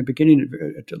 in the beginning,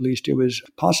 at least, it was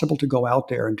possible to go out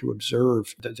there and to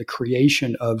observe the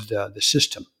creation of the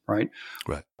system. Right.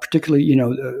 Particularly,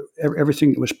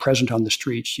 everything that was present on the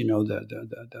streets.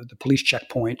 The police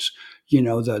checkpoints.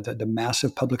 The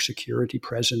massive public security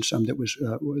presence that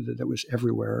was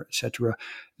everywhere, etc.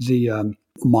 The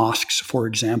mosques, for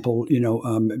example,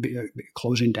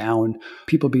 closing down.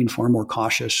 People being far more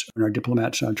cautious, and our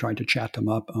diplomats trying to chat them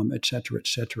up, etc.,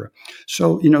 etc.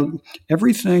 So,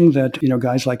 everything that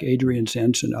guys like Adrian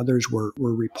Zenz and others were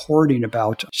reporting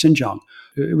about Xinjiang,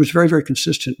 it was very, very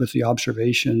consistent with the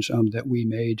observations that we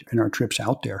made in our trips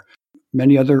out there.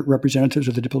 Many other representatives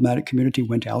of the diplomatic community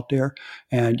went out there,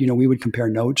 and we would compare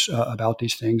notes about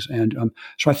these things. And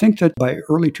so I think that by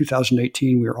early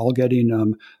 2018, we were all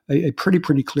getting a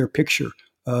pretty clear picture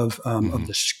of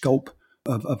the scope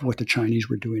of what the Chinese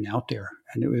were doing out there,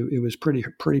 and it was pretty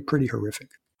horrific.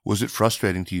 Was it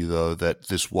frustrating to you, though, that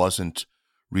this wasn't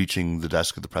reaching the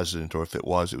desk of the president, or if it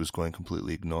was going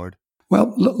completely ignored?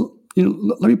 Well,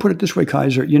 let me put it this way,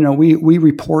 Kaiser. We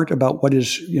report about what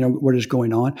is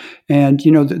going on, and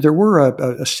there were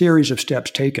a series of steps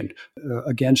taken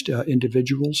against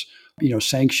individuals.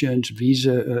 Sanctions,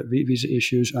 visa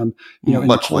issues. In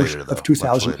the course of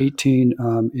 2018.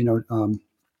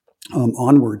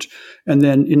 Onwards. And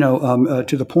then,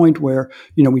 to the point where,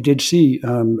 we did see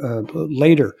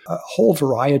later a whole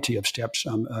variety of steps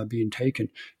being taken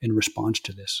in response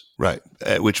to this. Right.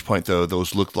 At which point, though,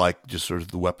 those looked like just sort of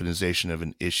the weaponization of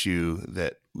an issue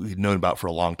that we'd known about for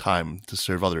a long time to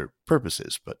serve other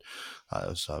purposes. But it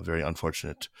was very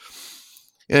unfortunate.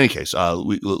 In any case,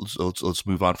 let's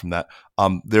move on from that.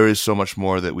 There is so much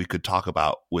more that we could talk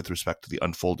about with respect to the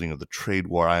unfolding of the trade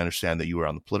war. I understand that you were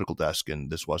on the political desk,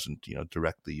 and this wasn't,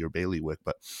 directly your bailiwick.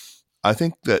 But I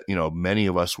think that, many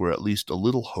of us were at least a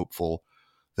little hopeful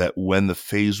that when the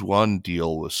Phase 1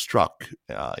 deal was struck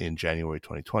in January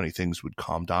 2020, things would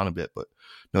calm down a bit. But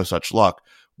no such luck.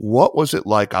 What was it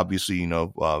like? Obviously,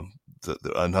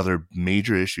 another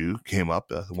major issue came up,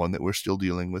 the one that we're still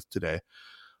dealing with today.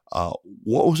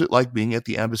 What was it like being at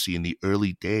the embassy in the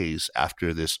early days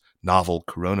after this novel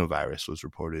coronavirus was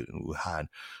reported in Wuhan?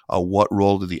 What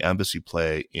role did the embassy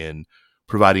play in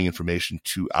providing information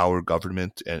to our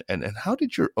government? And how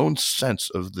did your own sense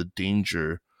of the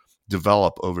danger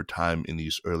develop over time in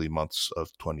these early months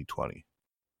of 2020?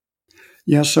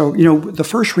 Yeah, so, the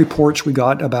first reports we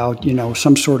got about,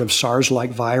 some sort of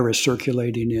SARS-like virus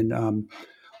circulating in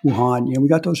Wuhan, we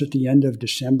got those at the end of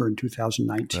December in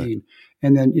 2019. Right.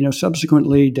 And then,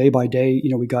 subsequently, day by day,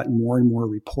 we got more and more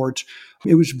reports.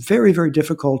 It was very, very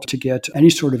difficult to get any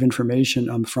sort of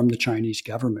information from the Chinese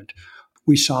government.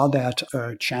 We saw that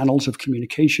channels of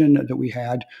communication that we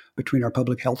had between our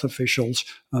public health officials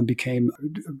became,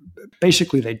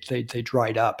 basically, they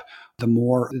dried up the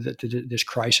more that this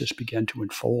crisis began to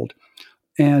unfold.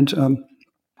 And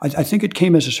I think it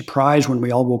came as a surprise when we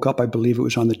all woke up. I believe it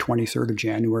was on the 23rd of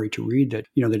January to read that,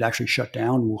 they'd actually shut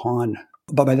down Wuhan.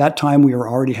 But by that time, we were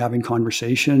already having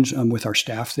conversations with our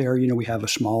staff there. We have a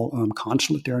small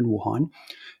consulate there in Wuhan,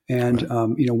 and,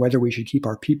 right. Whether we should keep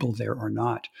our people there or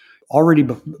not. Already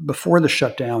before the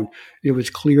shutdown, it was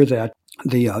clear that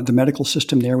the medical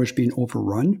system there was being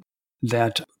overrun,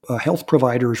 that health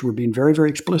providers were being very, very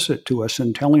explicit to us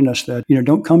and telling us that,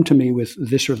 don't come to me with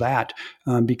this or that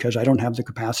because I don't have the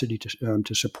capacity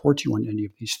to support you on any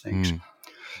of these things.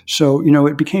 So,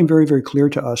 it became very, very clear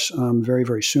to us very,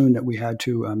 very soon that we had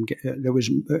to, that was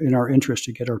in our interest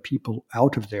to get our people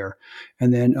out of there,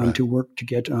 and then right. to work to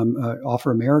get, offer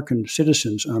American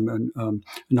citizens an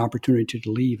opportunity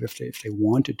to leave if they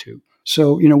wanted to.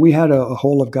 So, we had a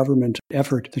whole of government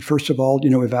effort that, first of all,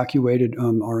 evacuated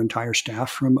our entire staff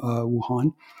from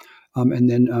Wuhan. And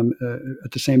then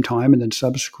at the same time, and then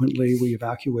subsequently, we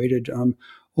evacuated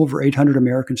over 800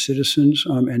 American citizens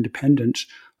and dependents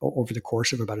over the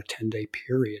course of about a 10-day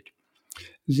period.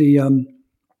 It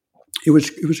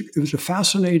was a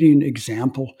fascinating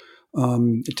example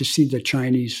to see the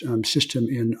Chinese system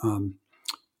in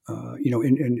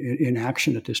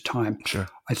action at this time. Sure.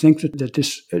 I think that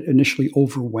this initially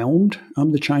overwhelmed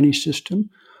the Chinese system.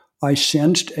 I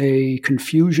sensed a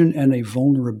confusion and a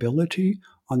vulnerability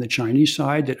on the Chinese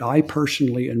side that I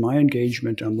personally, in my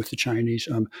engagement with the Chinese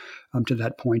to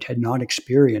that point, had not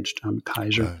experienced,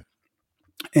 Kaiser. Right.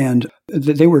 And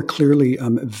they were clearly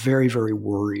very, very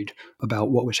worried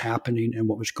about what was happening and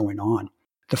what was going on.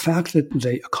 The fact that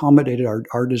they accommodated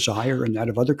our desire and that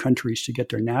of other countries to get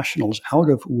their nationals out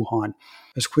of Wuhan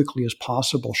as quickly as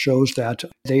possible shows that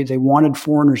they wanted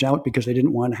foreigners out because they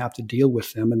didn't want to have to deal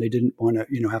with them, and they didn't want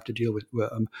to have to deal with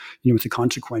with the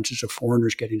consequences of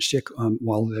foreigners getting sick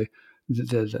while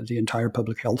the entire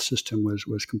public health system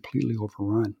was completely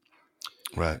overrun.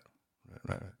 Right.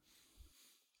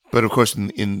 But of course,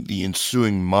 in the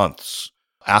ensuing months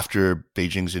after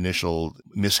Beijing's initial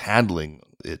mishandling,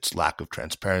 its lack of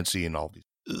transparency and all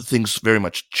these things very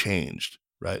much changed,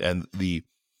 right? And the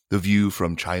view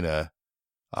from China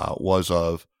was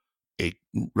of a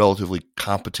relatively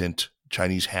competent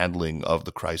Chinese handling of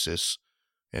the crisis.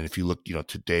 And if you look,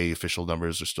 today official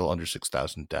numbers are still under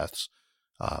 6,000 deaths,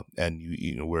 and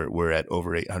we're at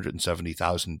over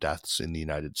 870,000 deaths in the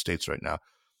United States right now.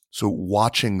 So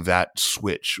watching that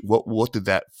switch, what did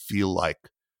that feel like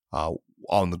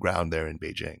on the ground there in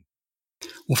Beijing?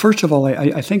 Well, first of all,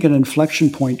 I think an inflection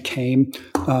point came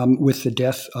with the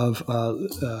death of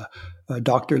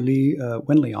Dr. Li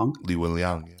Wenliang. Li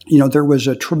Wenliang. Yeah. There was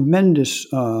a tremendous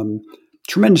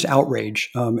outrage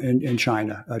in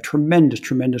China, a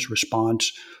tremendous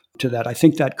response to that. I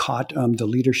think that caught the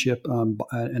leadership and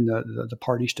the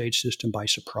party state system by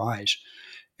surprise.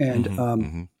 And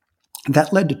Mm-hmm.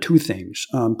 that led to two things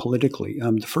politically.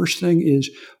 The first thing is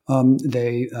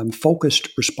they focused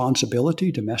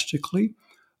responsibility domestically,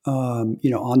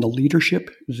 on the leadership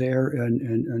there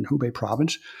in Hubei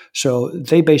province. So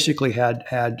they basically had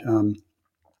to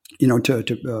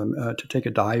take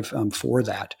a dive for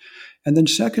that. And then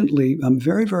secondly,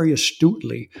 very, very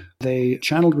astutely, they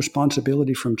channeled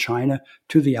responsibility from China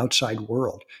to the outside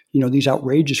world. These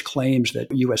outrageous claims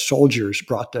that U.S. soldiers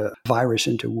brought the virus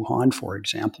into Wuhan, for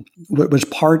example, was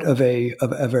part of a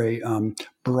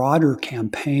broader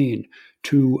campaign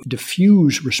to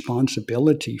diffuse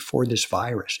responsibility for this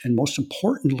virus, and most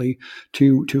importantly,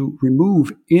 to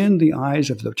remove, in the eyes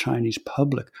of the Chinese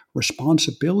public,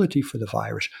 responsibility for the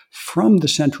virus from the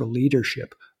central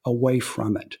leadership away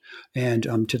from it and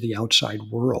to the outside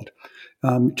world.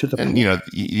 The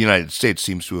United States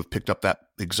seems to have picked up that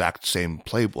exact same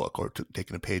playbook, or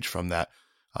taken a page from that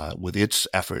with its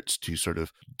efforts to sort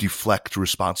of deflect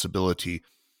responsibility.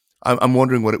 I'm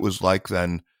wondering what it was like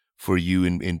then for you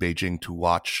in Beijing to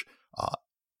watch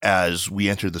as we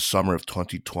entered the summer of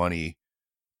 2020,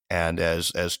 and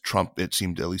as Trump, it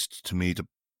seemed, at least to me, to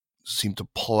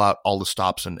pull out all the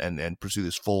stops and pursue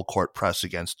this full court press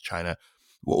against China.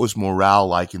 What was morale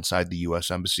like inside the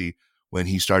U.S. Embassy when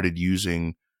he started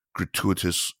using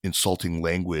gratuitous, insulting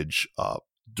language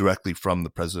directly from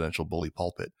the presidential bully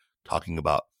pulpit, talking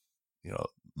about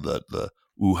the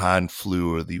Wuhan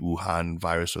flu or the Wuhan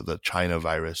virus or the China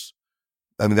virus?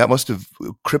 I mean, that must have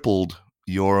crippled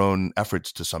your own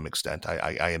efforts to some extent,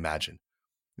 I imagine.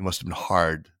 It must have been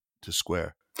hard to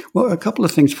square. Well, a couple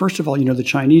of things. First of all, the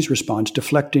Chinese response,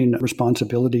 deflecting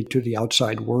responsibility to the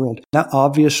outside world, that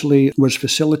obviously was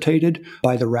facilitated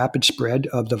by the rapid spread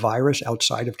of the virus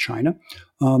outside of China.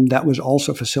 That was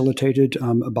also facilitated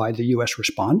by the U.S.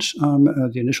 response,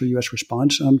 the initial U.S.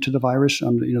 response to the virus,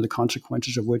 the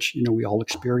consequences of which, we all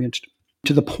experienced.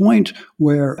 To the point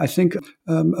where I think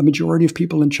a majority of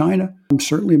people in China,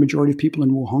 certainly a majority of people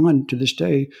in Wuhan to this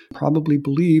day, probably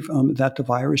believe that the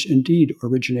virus indeed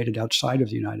originated outside of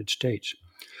the United States.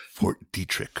 Fort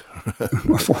Detrick.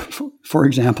 for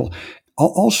example.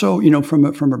 Also,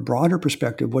 from a broader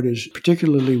perspective, what is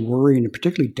particularly worrying and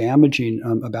particularly damaging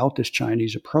about this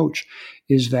Chinese approach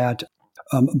is that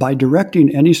by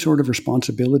directing any sort of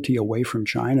responsibility away from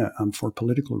China for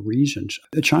political reasons,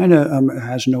 China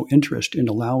has no interest in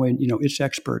allowing its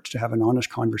experts to have an honest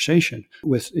conversation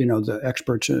with the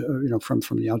experts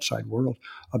from the outside world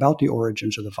about the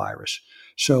origins of the virus.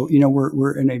 So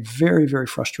we're in a very, very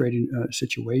frustrating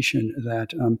situation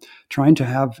that trying to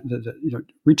have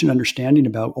reach an understanding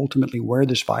about ultimately where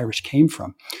this virus came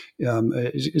from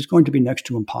is going to be next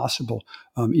to impossible.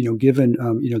 Given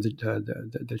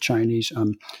the Chinese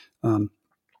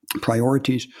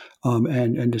priorities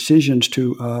and decisions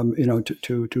to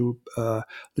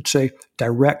let's say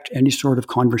direct any sort of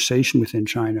conversation within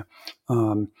China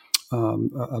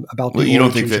about the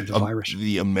origins of the virus.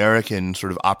 The American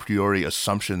sort of a priori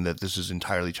assumption that this is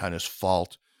entirely China's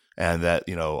fault, and that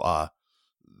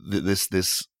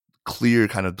this clear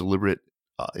kind of deliberate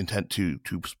intent to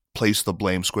place the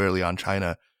blame squarely on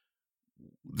China,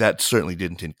 that certainly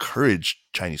didn't encourage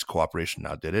Chinese cooperation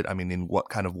now, did it? I mean, in what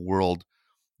kind of world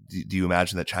do you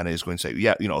imagine that China is going to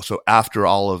say, so after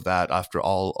all of that, after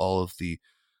all of the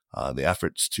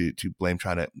efforts to blame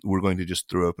China, we're going to just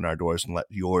throw open our doors and let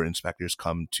your inspectors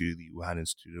come to the Wuhan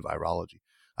Institute of Virology?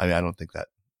 I mean, I don't think that,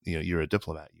 you're a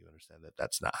diplomat. You understand that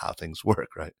that's not how things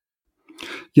work, right?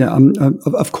 Yeah,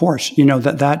 of course.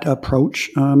 That approach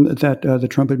that the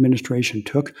Trump administration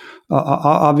took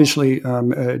obviously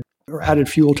added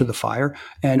fuel to the fire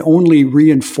and only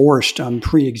reinforced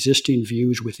pre-existing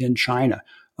views within China,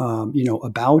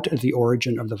 about the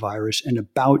origin of the virus and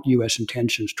about U.S.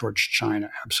 intentions towards China.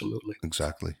 Absolutely.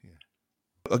 Exactly.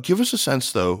 Yeah. Give us a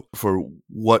sense, though, for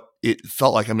what it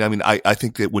felt like. I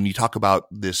think that when you talk about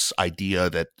this idea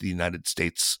that the United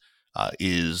States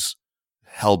is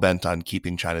hell-bent on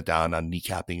keeping China down, on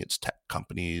kneecapping its tech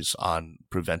companies, on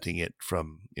preventing it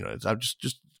from,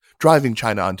 just driving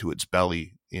China onto its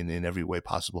belly in every way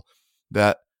possible,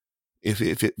 that if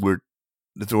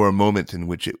there were a moment in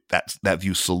which that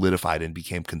view solidified and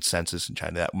became consensus in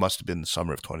China, that must have been the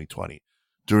summer of 2020,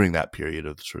 during that period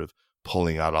of sort of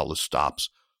pulling out all the stops.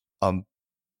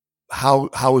 How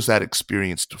was that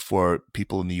experienced for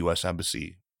people in the U.S.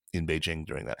 Embassy in Beijing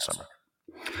during that summer?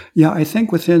 Yeah, I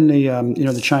think within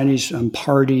the Chinese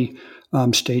party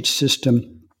state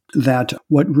system, that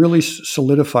what really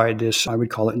solidified this, I would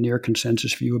call it, near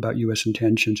consensus view about U.S.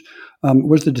 intentions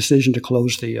was the decision to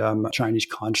close the Chinese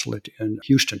consulate in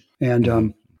Houston.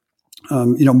 And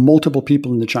multiple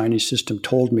people in the Chinese system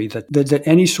told me that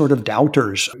any sort of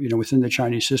doubters, within the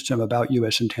Chinese system about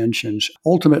U.S. intentions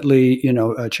ultimately,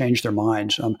 changed their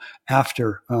minds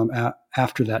after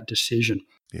that decision.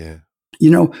 Yeah.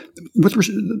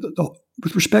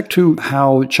 With respect to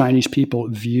how Chinese people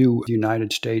view the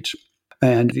United States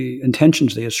and the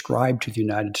intentions they ascribe to the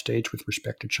United States with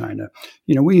respect to China,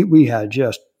 we had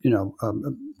just,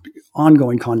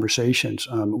 ongoing conversations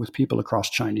with people across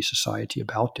Chinese society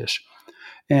about this.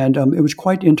 And it was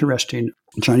quite interesting,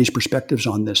 Chinese perspectives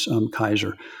on this,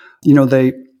 Kaiser.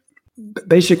 They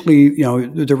basically,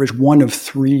 there was one of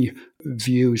three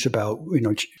views about,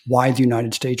 why the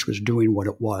United States was doing what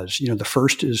it was. The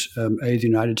first is, the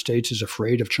United States is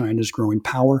afraid of China's growing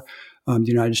power. The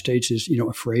United States is,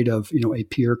 afraid of, a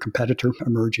peer competitor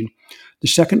emerging. The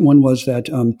second one was that,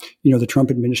 the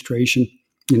Trump administration,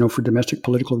 for domestic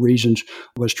political reasons,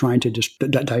 was trying to just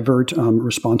divert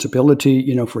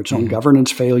responsibility, for its own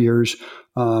governance failures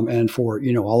and for,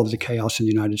 all of the chaos in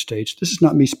the United States. This is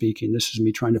not me speaking. This is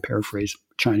me trying to paraphrase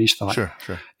Chinese thought.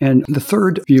 Sure. And the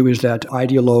third view is that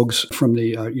ideologues from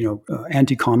the,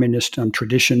 anti-communist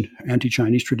tradition,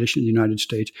 anti-Chinese tradition in the United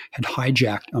States had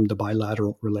hijacked the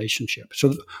bilateral relationship.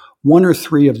 So one or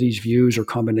three of these views or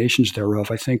combinations thereof,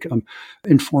 I think,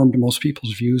 informed most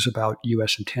people's views about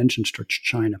U.S. intentions towards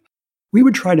China. We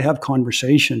would try to have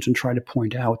conversations and try to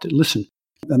point out that, listen,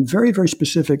 very, very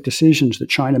specific decisions that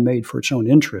China made for its own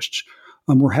interests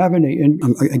were having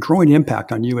a growing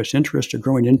impact on U.S. interests, a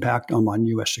growing impact on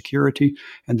U.S. security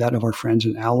and that of our friends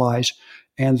and allies,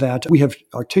 and that we have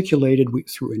articulated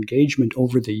through engagement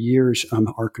over the years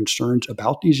our concerns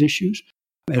about these issues.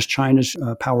 As China's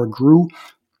power grew,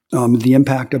 the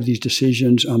impact of these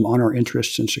decisions on our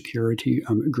interests and security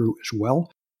grew as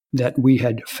well. That we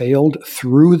had failed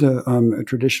through the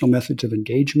traditional methods of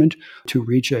engagement to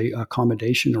reach a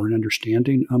accommodation or an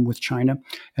understanding with China.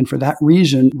 And for that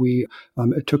reason, we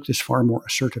took this far more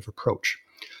assertive approach.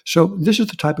 So this is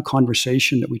the type of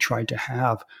conversation that we tried to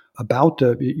have about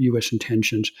the U.S.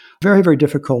 intentions. Very, very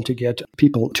difficult to get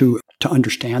people to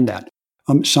understand that.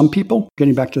 Some people,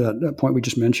 getting back to that point we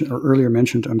just mentioned or earlier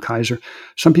mentioned, Kaiser,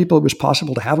 some people it was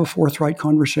possible to have a forthright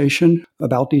conversation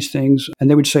about these things. And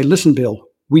they would say, listen, Bill,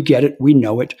 we get it, we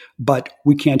know it, but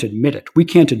we can't admit it. We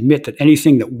can't admit that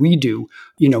anything that we do,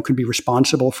 could be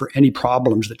responsible for any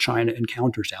problems that China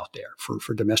encounters out there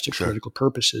for domestic political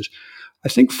purposes. I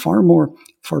think more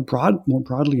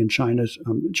broadly in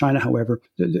China, however,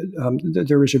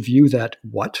 there is a view that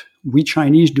what we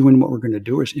Chinese doing what we're going to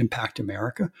do is impact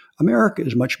America. America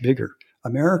is much bigger.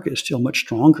 America is still much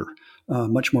stronger,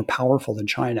 much more powerful than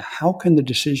China. How can the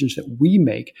decisions that we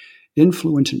make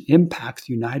influence and impact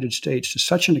the United States to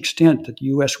such an extent that the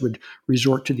U.S. would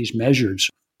resort to these measures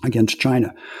against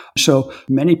China? So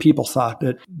many people thought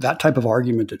that type of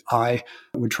argument that I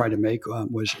would try to make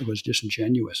was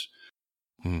disingenuous.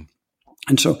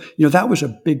 And so, that was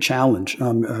a big challenge,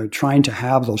 trying to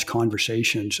have those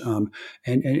conversations and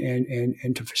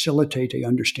to facilitate a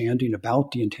understanding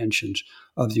about the intentions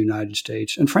of the United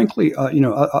States and, frankly,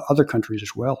 other countries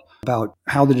as well, about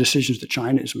how the decisions that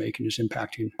China is making is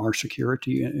impacting our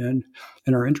security and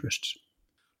our interests.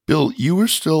 Bill, you were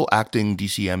still acting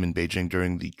DCM in Beijing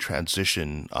during the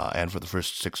transition and for the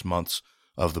first 6 months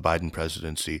of the Biden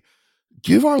presidency.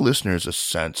 Give our listeners a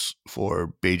sense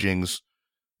for Beijing's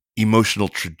emotional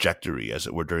trajectory, as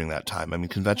it were, during that time. I mean,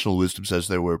 conventional wisdom says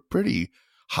there were pretty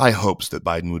high hopes that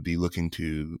Biden would be looking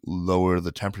to lower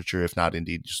the temperature, if not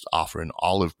indeed just offer an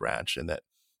olive branch, and that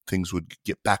things would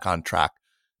get back on track.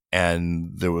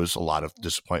 And there was a lot of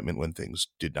disappointment when things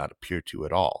did not appear to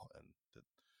at all. And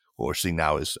what we're seeing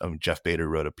now is Jeff Bader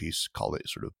wrote a piece called it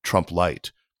sort of Trump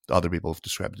light. Other people have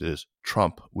described it as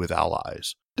Trump with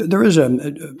allies. There is a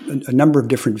number of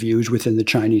different views within the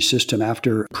Chinese system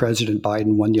after President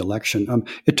Biden won the election.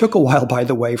 It took a while, by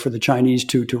the way, for the Chinese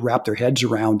to wrap their heads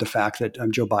around the fact that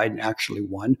Joe Biden actually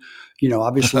won.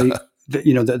 Obviously,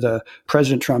 the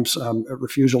President Trump's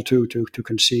refusal to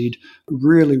concede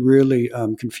really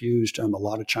confused a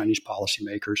lot of Chinese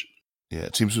policymakers. Yeah,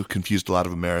 it seems to have confused a lot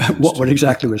of Americans. what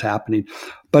exactly was happening,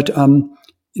 but.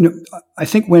 I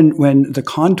think when the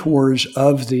contours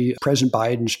of the President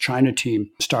Biden's China team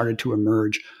started to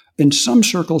emerge, in some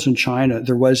circles in China,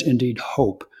 there was indeed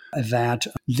hope that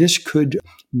this could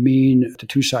mean the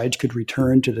two sides could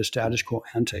return to the status quo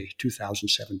ante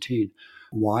 2017.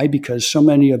 Why? Because so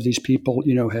many of these people,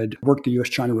 had worked the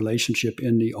U.S.-China relationship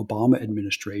in the Obama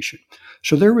administration.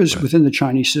 So there was, within the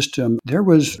Chinese system, there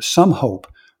was some hope,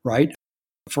 right,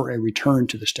 for a return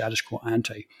to the status quo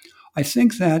ante. I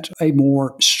think that a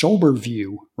more sober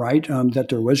view, right, that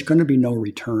there was going to be no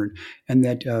return and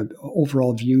that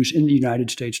overall views in the United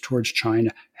States towards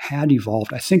China had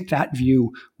evolved. I think that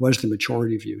view was the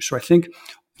majority view. So I think,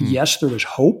 yes, there was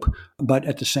hope, but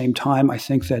at the same time, I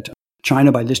think that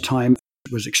China by this time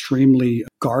was extremely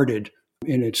guarded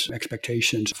in its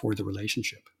expectations for the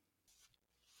relationship.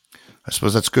 I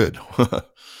suppose that's good.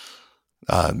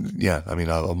 Yeah, I mean,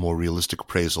 a more realistic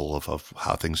appraisal of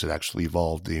how things had actually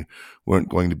evolved. They weren't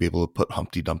going to be able to put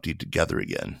Humpty Dumpty together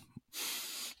again.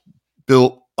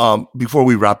 Bill, before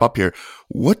we wrap up here,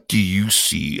 what do you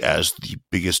see as the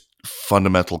biggest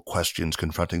fundamental questions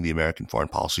confronting the American foreign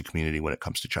policy community when it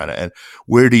comes to China, and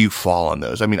where do you fall on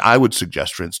those? I mean, I would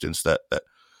suggest, for instance, that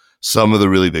some of the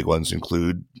really big ones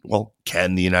include, well,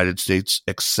 can the United States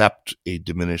accept a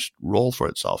diminished role for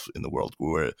itself in the world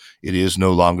where it is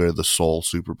no longer the sole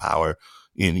superpower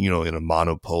in a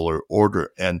monopolar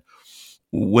order? And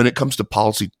when it comes to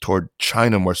policy toward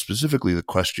China, more specifically, the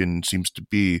question seems to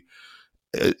be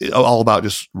all about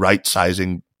just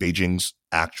right-sizing Beijing's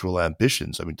actual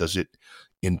ambitions. I mean, does it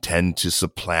intend to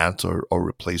supplant or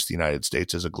replace the United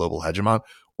States as a global hegemon,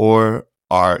 or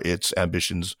are its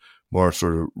ambitions more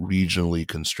sort of regionally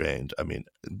constrained? I mean,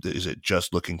 is it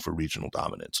just looking for regional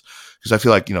dominance? Because I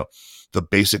feel like, the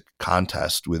basic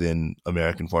contest within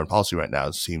American foreign policy right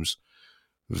now seems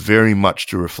very much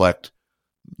to reflect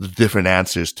the different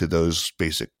answers to those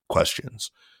basic questions.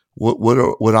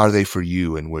 What are they for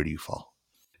you, and where do you fall?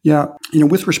 Yeah,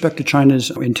 with respect to China's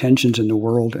intentions in the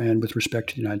world and with respect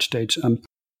to the United States,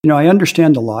 I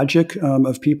understand the logic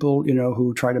of people,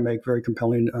 who try to make very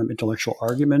compelling intellectual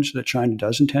arguments that China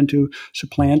does intend to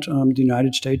supplant the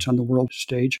United States on the world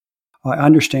stage. I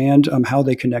understand how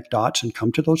they connect dots and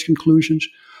come to those conclusions.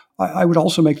 I would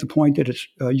also make the point that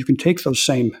you can take those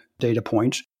same data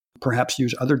points, perhaps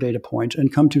use other data points,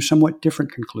 and come to somewhat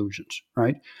different conclusions,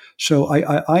 right? So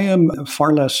I am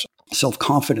far less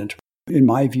self-confident in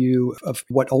my view of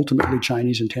what ultimately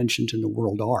Chinese intentions in the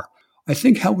world are. I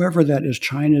think, however, that as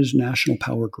China's national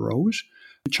power grows,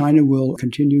 China will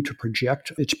continue to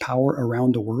project its power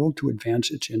around the world to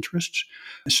advance its interests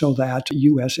so that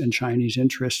U.S. and Chinese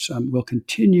interests will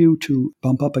continue to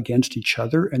bump up against each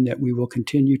other and that we will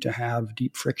continue to have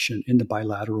deep friction in the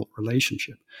bilateral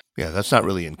relationship. Yeah, that's not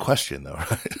really in question, though,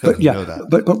 right?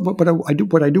 But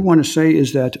what I do want to say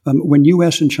is that when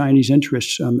U.S. and Chinese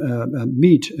interests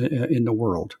meet in the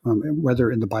world,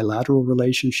 whether in the bilateral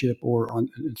relationship or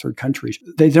in third countries,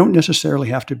 they don't necessarily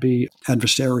have to be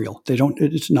adversarial.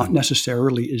 It's not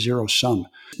necessarily a zero sum.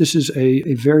 This is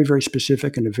a very, very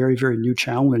specific and a very, very new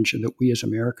challenge that we as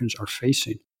Americans are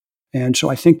facing. And so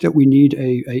I think that we need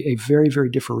a very, very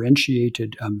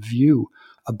differentiated view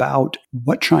about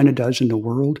what China does in the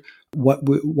world,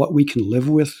 what we can live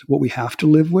with, what we have to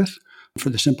live with, for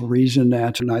the simple reason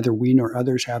that neither we nor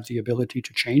others have the ability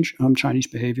to change Chinese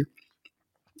behavior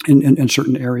in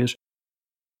certain areas.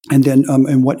 And then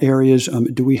in what areas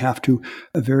do we have to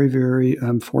very, very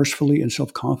forcefully and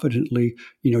self-confidently,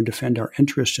 defend our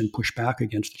interests and push back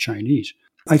against the Chinese?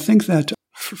 I think that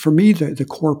for me, the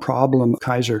core problem,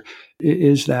 Kaiser,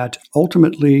 is that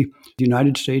ultimately the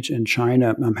United States and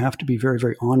China have to be very,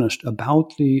 very honest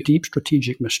about the deep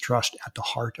strategic mistrust at the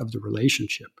heart of the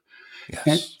relationship.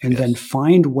 Yes, and then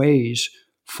find ways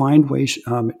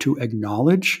to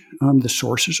acknowledge the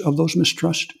sources of those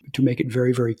mistrust, to make it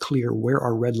very, very clear where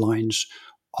our red lines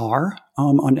are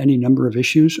on any number of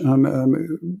issues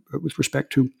with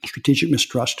respect to strategic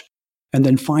mistrust, and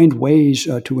then find ways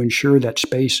to ensure that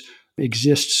space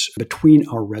exists between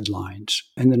our red lines,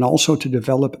 and then also to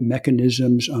develop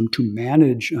mechanisms to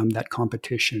manage that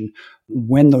competition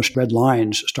when those red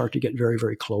lines start to get very,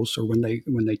 very close, or when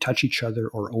they touch each other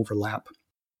or overlap.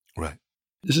 Right.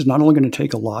 This is not only going to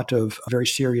take a lot of very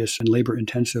serious and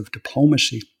labor-intensive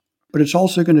diplomacy, but it's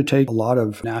also going to take a lot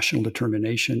of national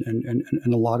determination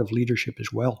and a lot of leadership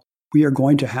as well. We are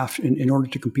going to have, in order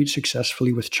to compete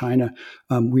successfully with China,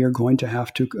 we are going to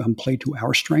have to play to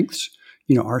our strengths.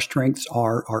 Our strengths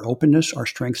are our openness. Our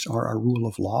strengths are our rule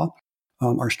of law.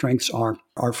 Our strengths are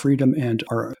our freedom and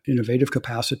our innovative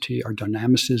capacity, our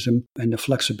dynamicism, and the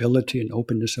flexibility and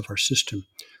openness of our system.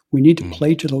 We need to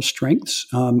play to those strengths.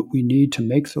 We need to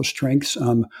make those strengths,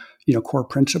 core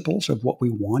principles of what we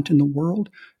want in the world,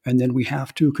 and then we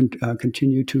have to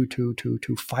continue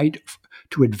to fight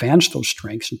to advance those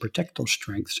strengths and protect those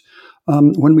strengths.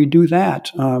 When we do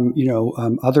that,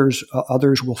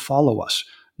 others will follow us.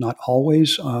 Not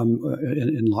always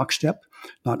in lockstep,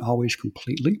 not always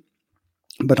completely.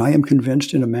 But I am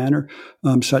convinced in a manner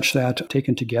such that,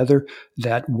 taken together,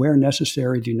 that where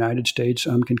necessary, the United States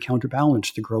can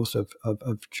counterbalance the growth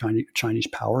of Chinese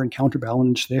power and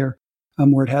counterbalance there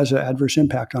where it has an adverse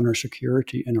impact on our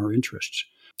security and our interests.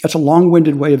 That's a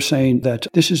long-winded way of saying that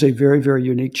this is a very, very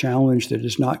unique challenge that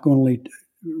is not going to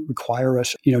require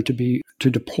us, to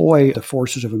deploy the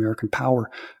forces of American power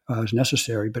as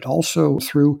necessary, but also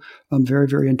through very,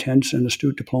 very intense and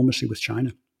astute diplomacy with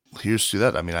China. Here's to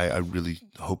that. I mean, I really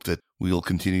hope that we'll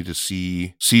continue to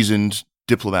see seasoned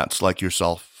diplomats like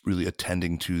yourself really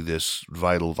attending to this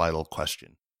vital, vital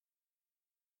question.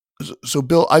 So,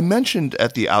 Bill, I mentioned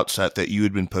at the outset that you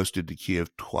had been posted to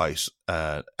Kiev twice,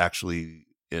 actually,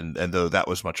 and though that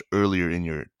was much earlier in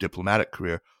your diplomatic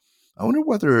career, I wonder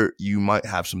whether you might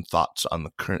have some thoughts on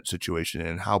the current situation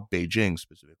and how Beijing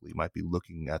specifically might be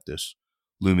looking at this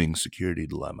looming security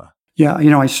dilemma. Yeah,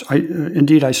 I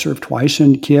served twice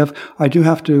in Kiev. I do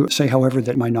have to say, however,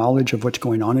 that my knowledge of what's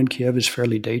going on in Kiev is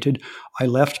fairly dated. I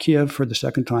left Kiev for the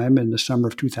second time in the summer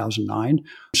of 2009.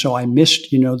 So I missed,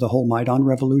 the whole Maidan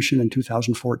revolution in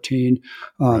 2014,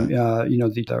 right.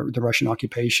 The Russian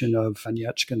occupation of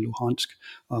Donetsk and Luhansk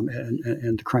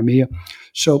and the Crimea.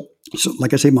 So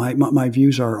like I say, my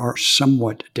views are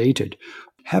somewhat dated.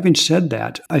 Having said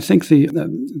that, I think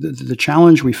the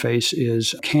challenge we face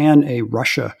is, can a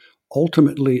Russia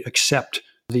ultimately accept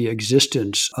the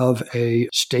existence of a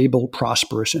stable,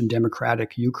 prosperous, and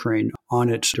democratic Ukraine on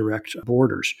its direct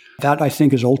borders? That, I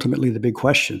think, is ultimately the big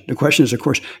question. The question is, of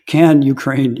course, can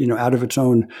Ukraine, out of its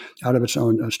own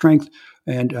strength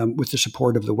and with the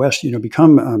support of the West,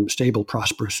 become stable,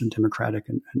 prosperous, and democratic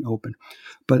and open?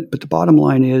 But the bottom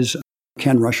line is,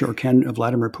 can Russia or can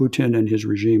Vladimir Putin and his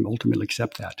regime ultimately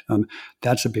accept that?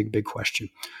 That's a big, big question.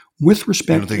 With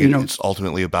respect, you don't think it's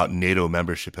ultimately about NATO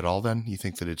membership at all, then? You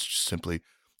think that it's just simply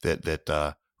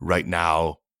that right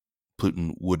now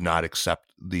Putin would not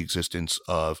accept the existence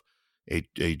of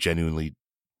a genuinely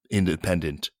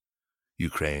independent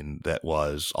Ukraine that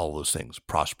was all those things,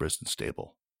 prosperous and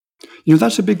stable?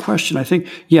 That's a big question. I think,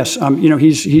 yes,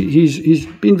 he's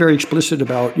been very explicit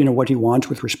about, what he wants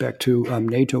with respect to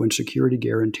NATO and security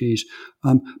guarantees.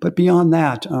 But beyond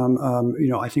that,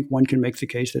 I think one can make the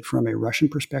case that from a Russian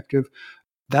perspective,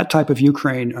 that type of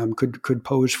Ukraine could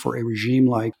pose for a regime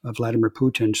like Vladimir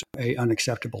Putin's an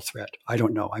unacceptable threat. I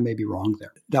don't know. I may be wrong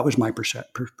there. That was my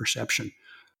perception.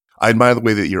 I admire the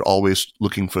way that you're always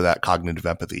looking for that cognitive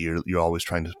empathy. You're always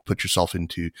trying to put yourself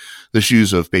into the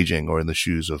shoes of Beijing or in the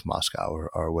shoes of Moscow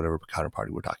or whatever counterparty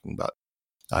we're talking about.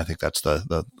 I think that's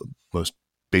the most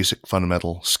basic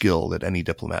fundamental skill that any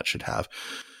diplomat should have.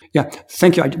 Yeah,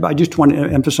 thank you. I just want to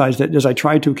emphasize that as I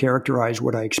try to characterize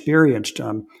what I experienced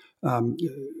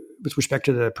with respect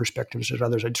to the perspectives of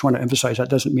others, I just want to emphasize that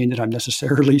doesn't mean that I'm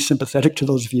necessarily sympathetic to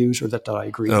those views or that I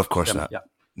agree with them. Of course not. Yeah.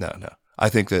 No. I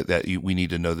think that we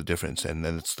need to know the difference, and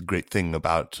it's the great thing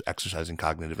about exercising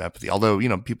cognitive empathy. Although,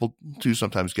 people do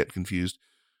sometimes get confused,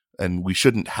 and we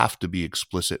shouldn't have to be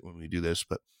explicit when we do this,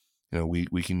 but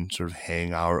we can sort of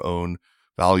hang our own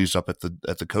values up at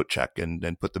the coat check and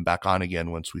then put them back on again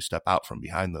once we step out from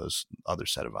behind those other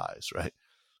set of eyes, right?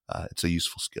 It's a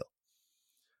useful skill.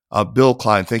 Bill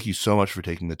Klein, thank you so much for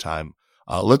taking the time.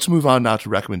 Let's move on now to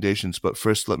recommendations. But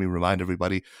first, let me remind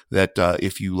everybody that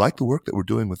if you like the work that we're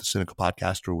doing with the Cynical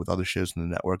Podcast or with other shows in the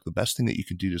network, the best thing that you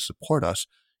can do to support us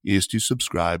is to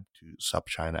subscribe to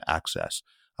SupChina Access,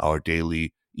 our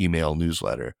daily email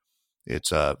newsletter.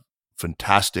 It's a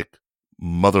fantastic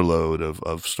motherlode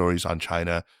of stories on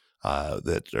China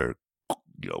that are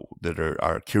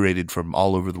curated from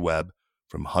all over the web,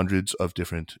 from hundreds of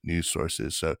different news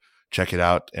sources. So check it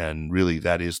out, and really,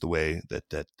 that is the way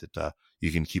that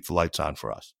you can keep the lights on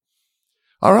for us.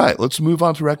 All right, let's move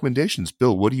on to recommendations.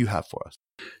 Bill, what do you have for us?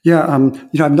 Yeah,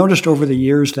 I've noticed over the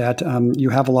years that you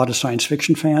have a lot of science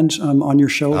fiction fans on your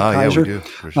show, Kaiser. Yeah, we do,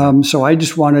 for sure. So I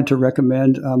just wanted to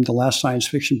recommend the last science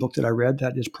fiction book that I read.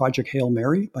 That is Project Hail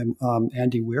Mary by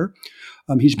Andy Weir.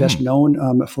 He's best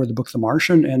known for the book The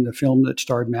Martian and the film that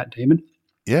starred Matt Damon.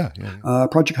 Yeah.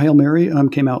 Project Hail Mary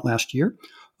came out last year.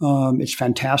 It's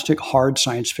fantastic, hard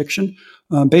science fiction.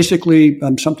 Basically,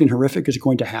 something horrific is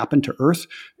going to happen to Earth,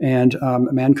 and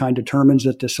mankind determines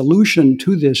that the solution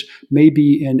to this may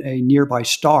be in a nearby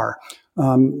star.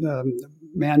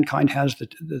 Mankind has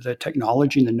the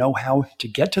technology and the know-how to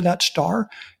get to that star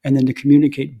and then to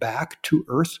communicate back to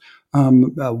Earth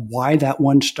why that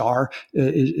one star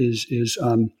has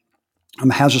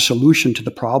a solution to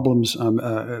the problems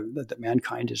that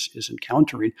mankind is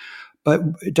encountering. but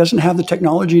it doesn't have the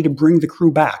technology to bring the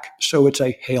crew back. So it's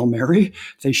a Hail Mary.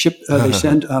 They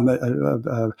send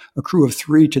a crew of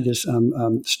 3 to this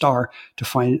star to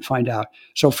find out.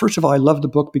 So first of all, I love the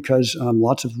book because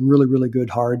lots of really, really good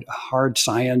hard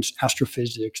science,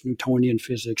 astrophysics, Newtonian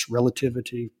physics,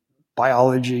 relativity,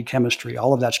 biology, chemistry,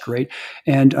 all of that's great,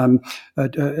 and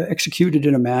executed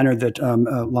in a manner that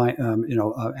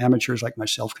amateurs like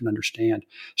myself can understand.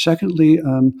 Secondly,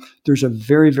 there's a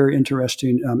very, very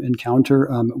interesting encounter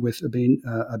with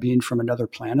a being from another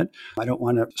planet. I don't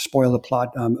want to spoil the plot,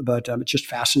 but it's just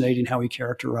fascinating how he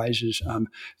characterizes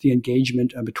the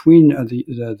engagement between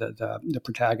the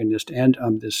protagonist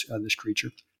and this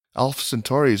creature. Alpha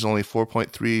Centauri is only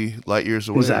 4.3 light years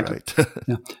away, exactly. Right?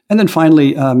 Yeah. And then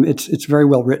finally, it's very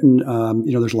well written.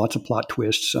 There's lots of plot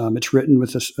twists. It's written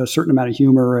with a certain amount of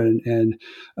humor and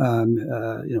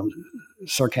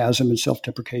sarcasm and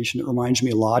self-deprecation. It reminds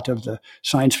me a lot of the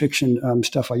science fiction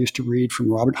stuff I used to read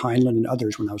from Robert Heinlein and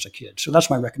others when I was a kid. So that's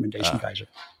my recommendation, Kaiser.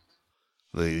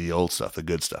 The old stuff, the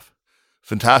good stuff.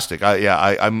 Fantastic.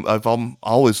 I'm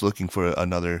always looking for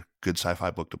another good sci-fi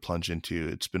book to plunge into.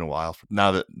 It's been a while.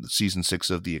 Now that season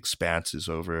 6 of The Expanse is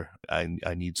over, I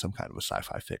need some kind of a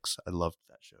sci-fi fix. I loved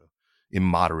that show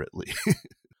immoderately.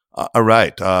 All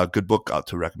right. Good book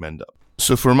to recommend.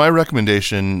 So for my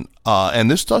recommendation, and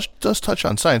this does touch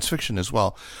on science fiction as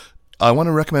well, I want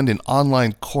to recommend an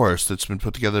online course that's been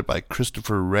put together by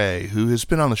Christopher Wray, who has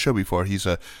been on the show before. He's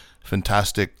a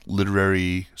fantastic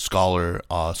literary scholar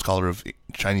of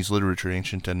Chinese literature,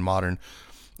 ancient and modern.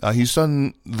 He's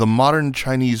done the Modern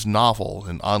Chinese Novel,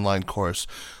 an online course.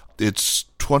 It's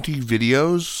 20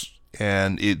 videos,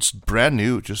 and it's brand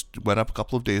new. It just went up a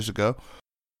couple of days ago.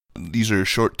 These are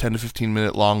short 10 to 15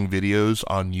 minute long videos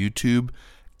on YouTube,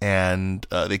 and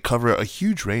they cover a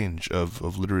huge range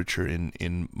of literature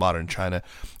in modern China.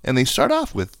 And they start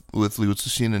off with Liu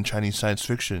Cixin and Chinese science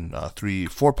fiction,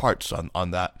 4 parts on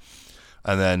that.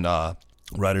 And then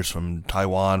writers from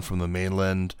Taiwan, from the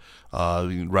mainland,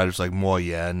 writers like Mo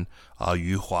Yan,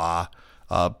 Yu Hua,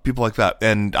 people like that.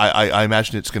 And I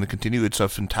imagine it's going to continue. It's a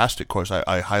fantastic course.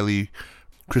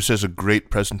 Chris has a great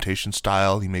presentation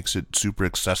style. He makes it super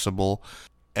accessible.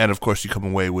 And of course, you come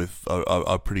away with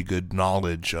a pretty good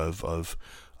knowledge of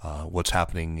what's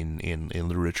happening in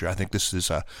literature. I think this is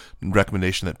a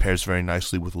recommendation that pairs very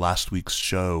nicely with last week's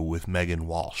show with Megan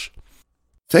Walsh.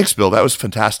 Thanks, Bill. That was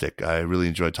fantastic. I really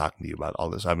enjoyed talking to you about all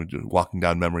this. I'm walking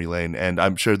down memory lane, and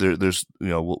I'm sure there's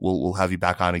we'll have you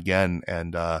back on again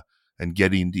and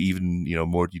get into even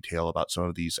more detail about some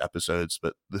of these episodes.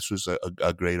 But this was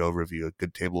a great overview, a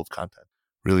good table of content.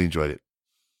 Really enjoyed it.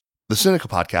 The Sinica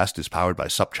podcast is powered by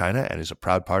SupChina and is a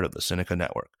proud part of the Sinica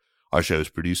Network. Our show is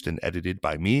produced and edited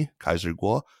by me, Kaiser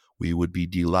Guo. We would be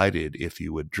delighted if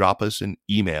you would drop us an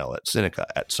email at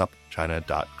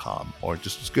sinica@supchina.com, or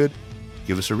just as good,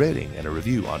 give us a rating and a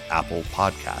review on Apple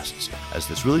Podcasts, as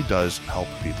this really does help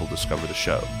people discover the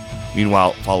show.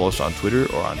 Meanwhile, follow us on Twitter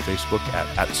or on Facebook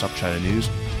at SupChina News,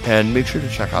 and make sure to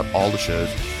check out all the shows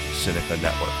Sinica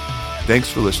Network. Thanks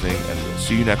for listening, and we'll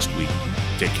see you next week.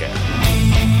 Take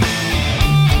care.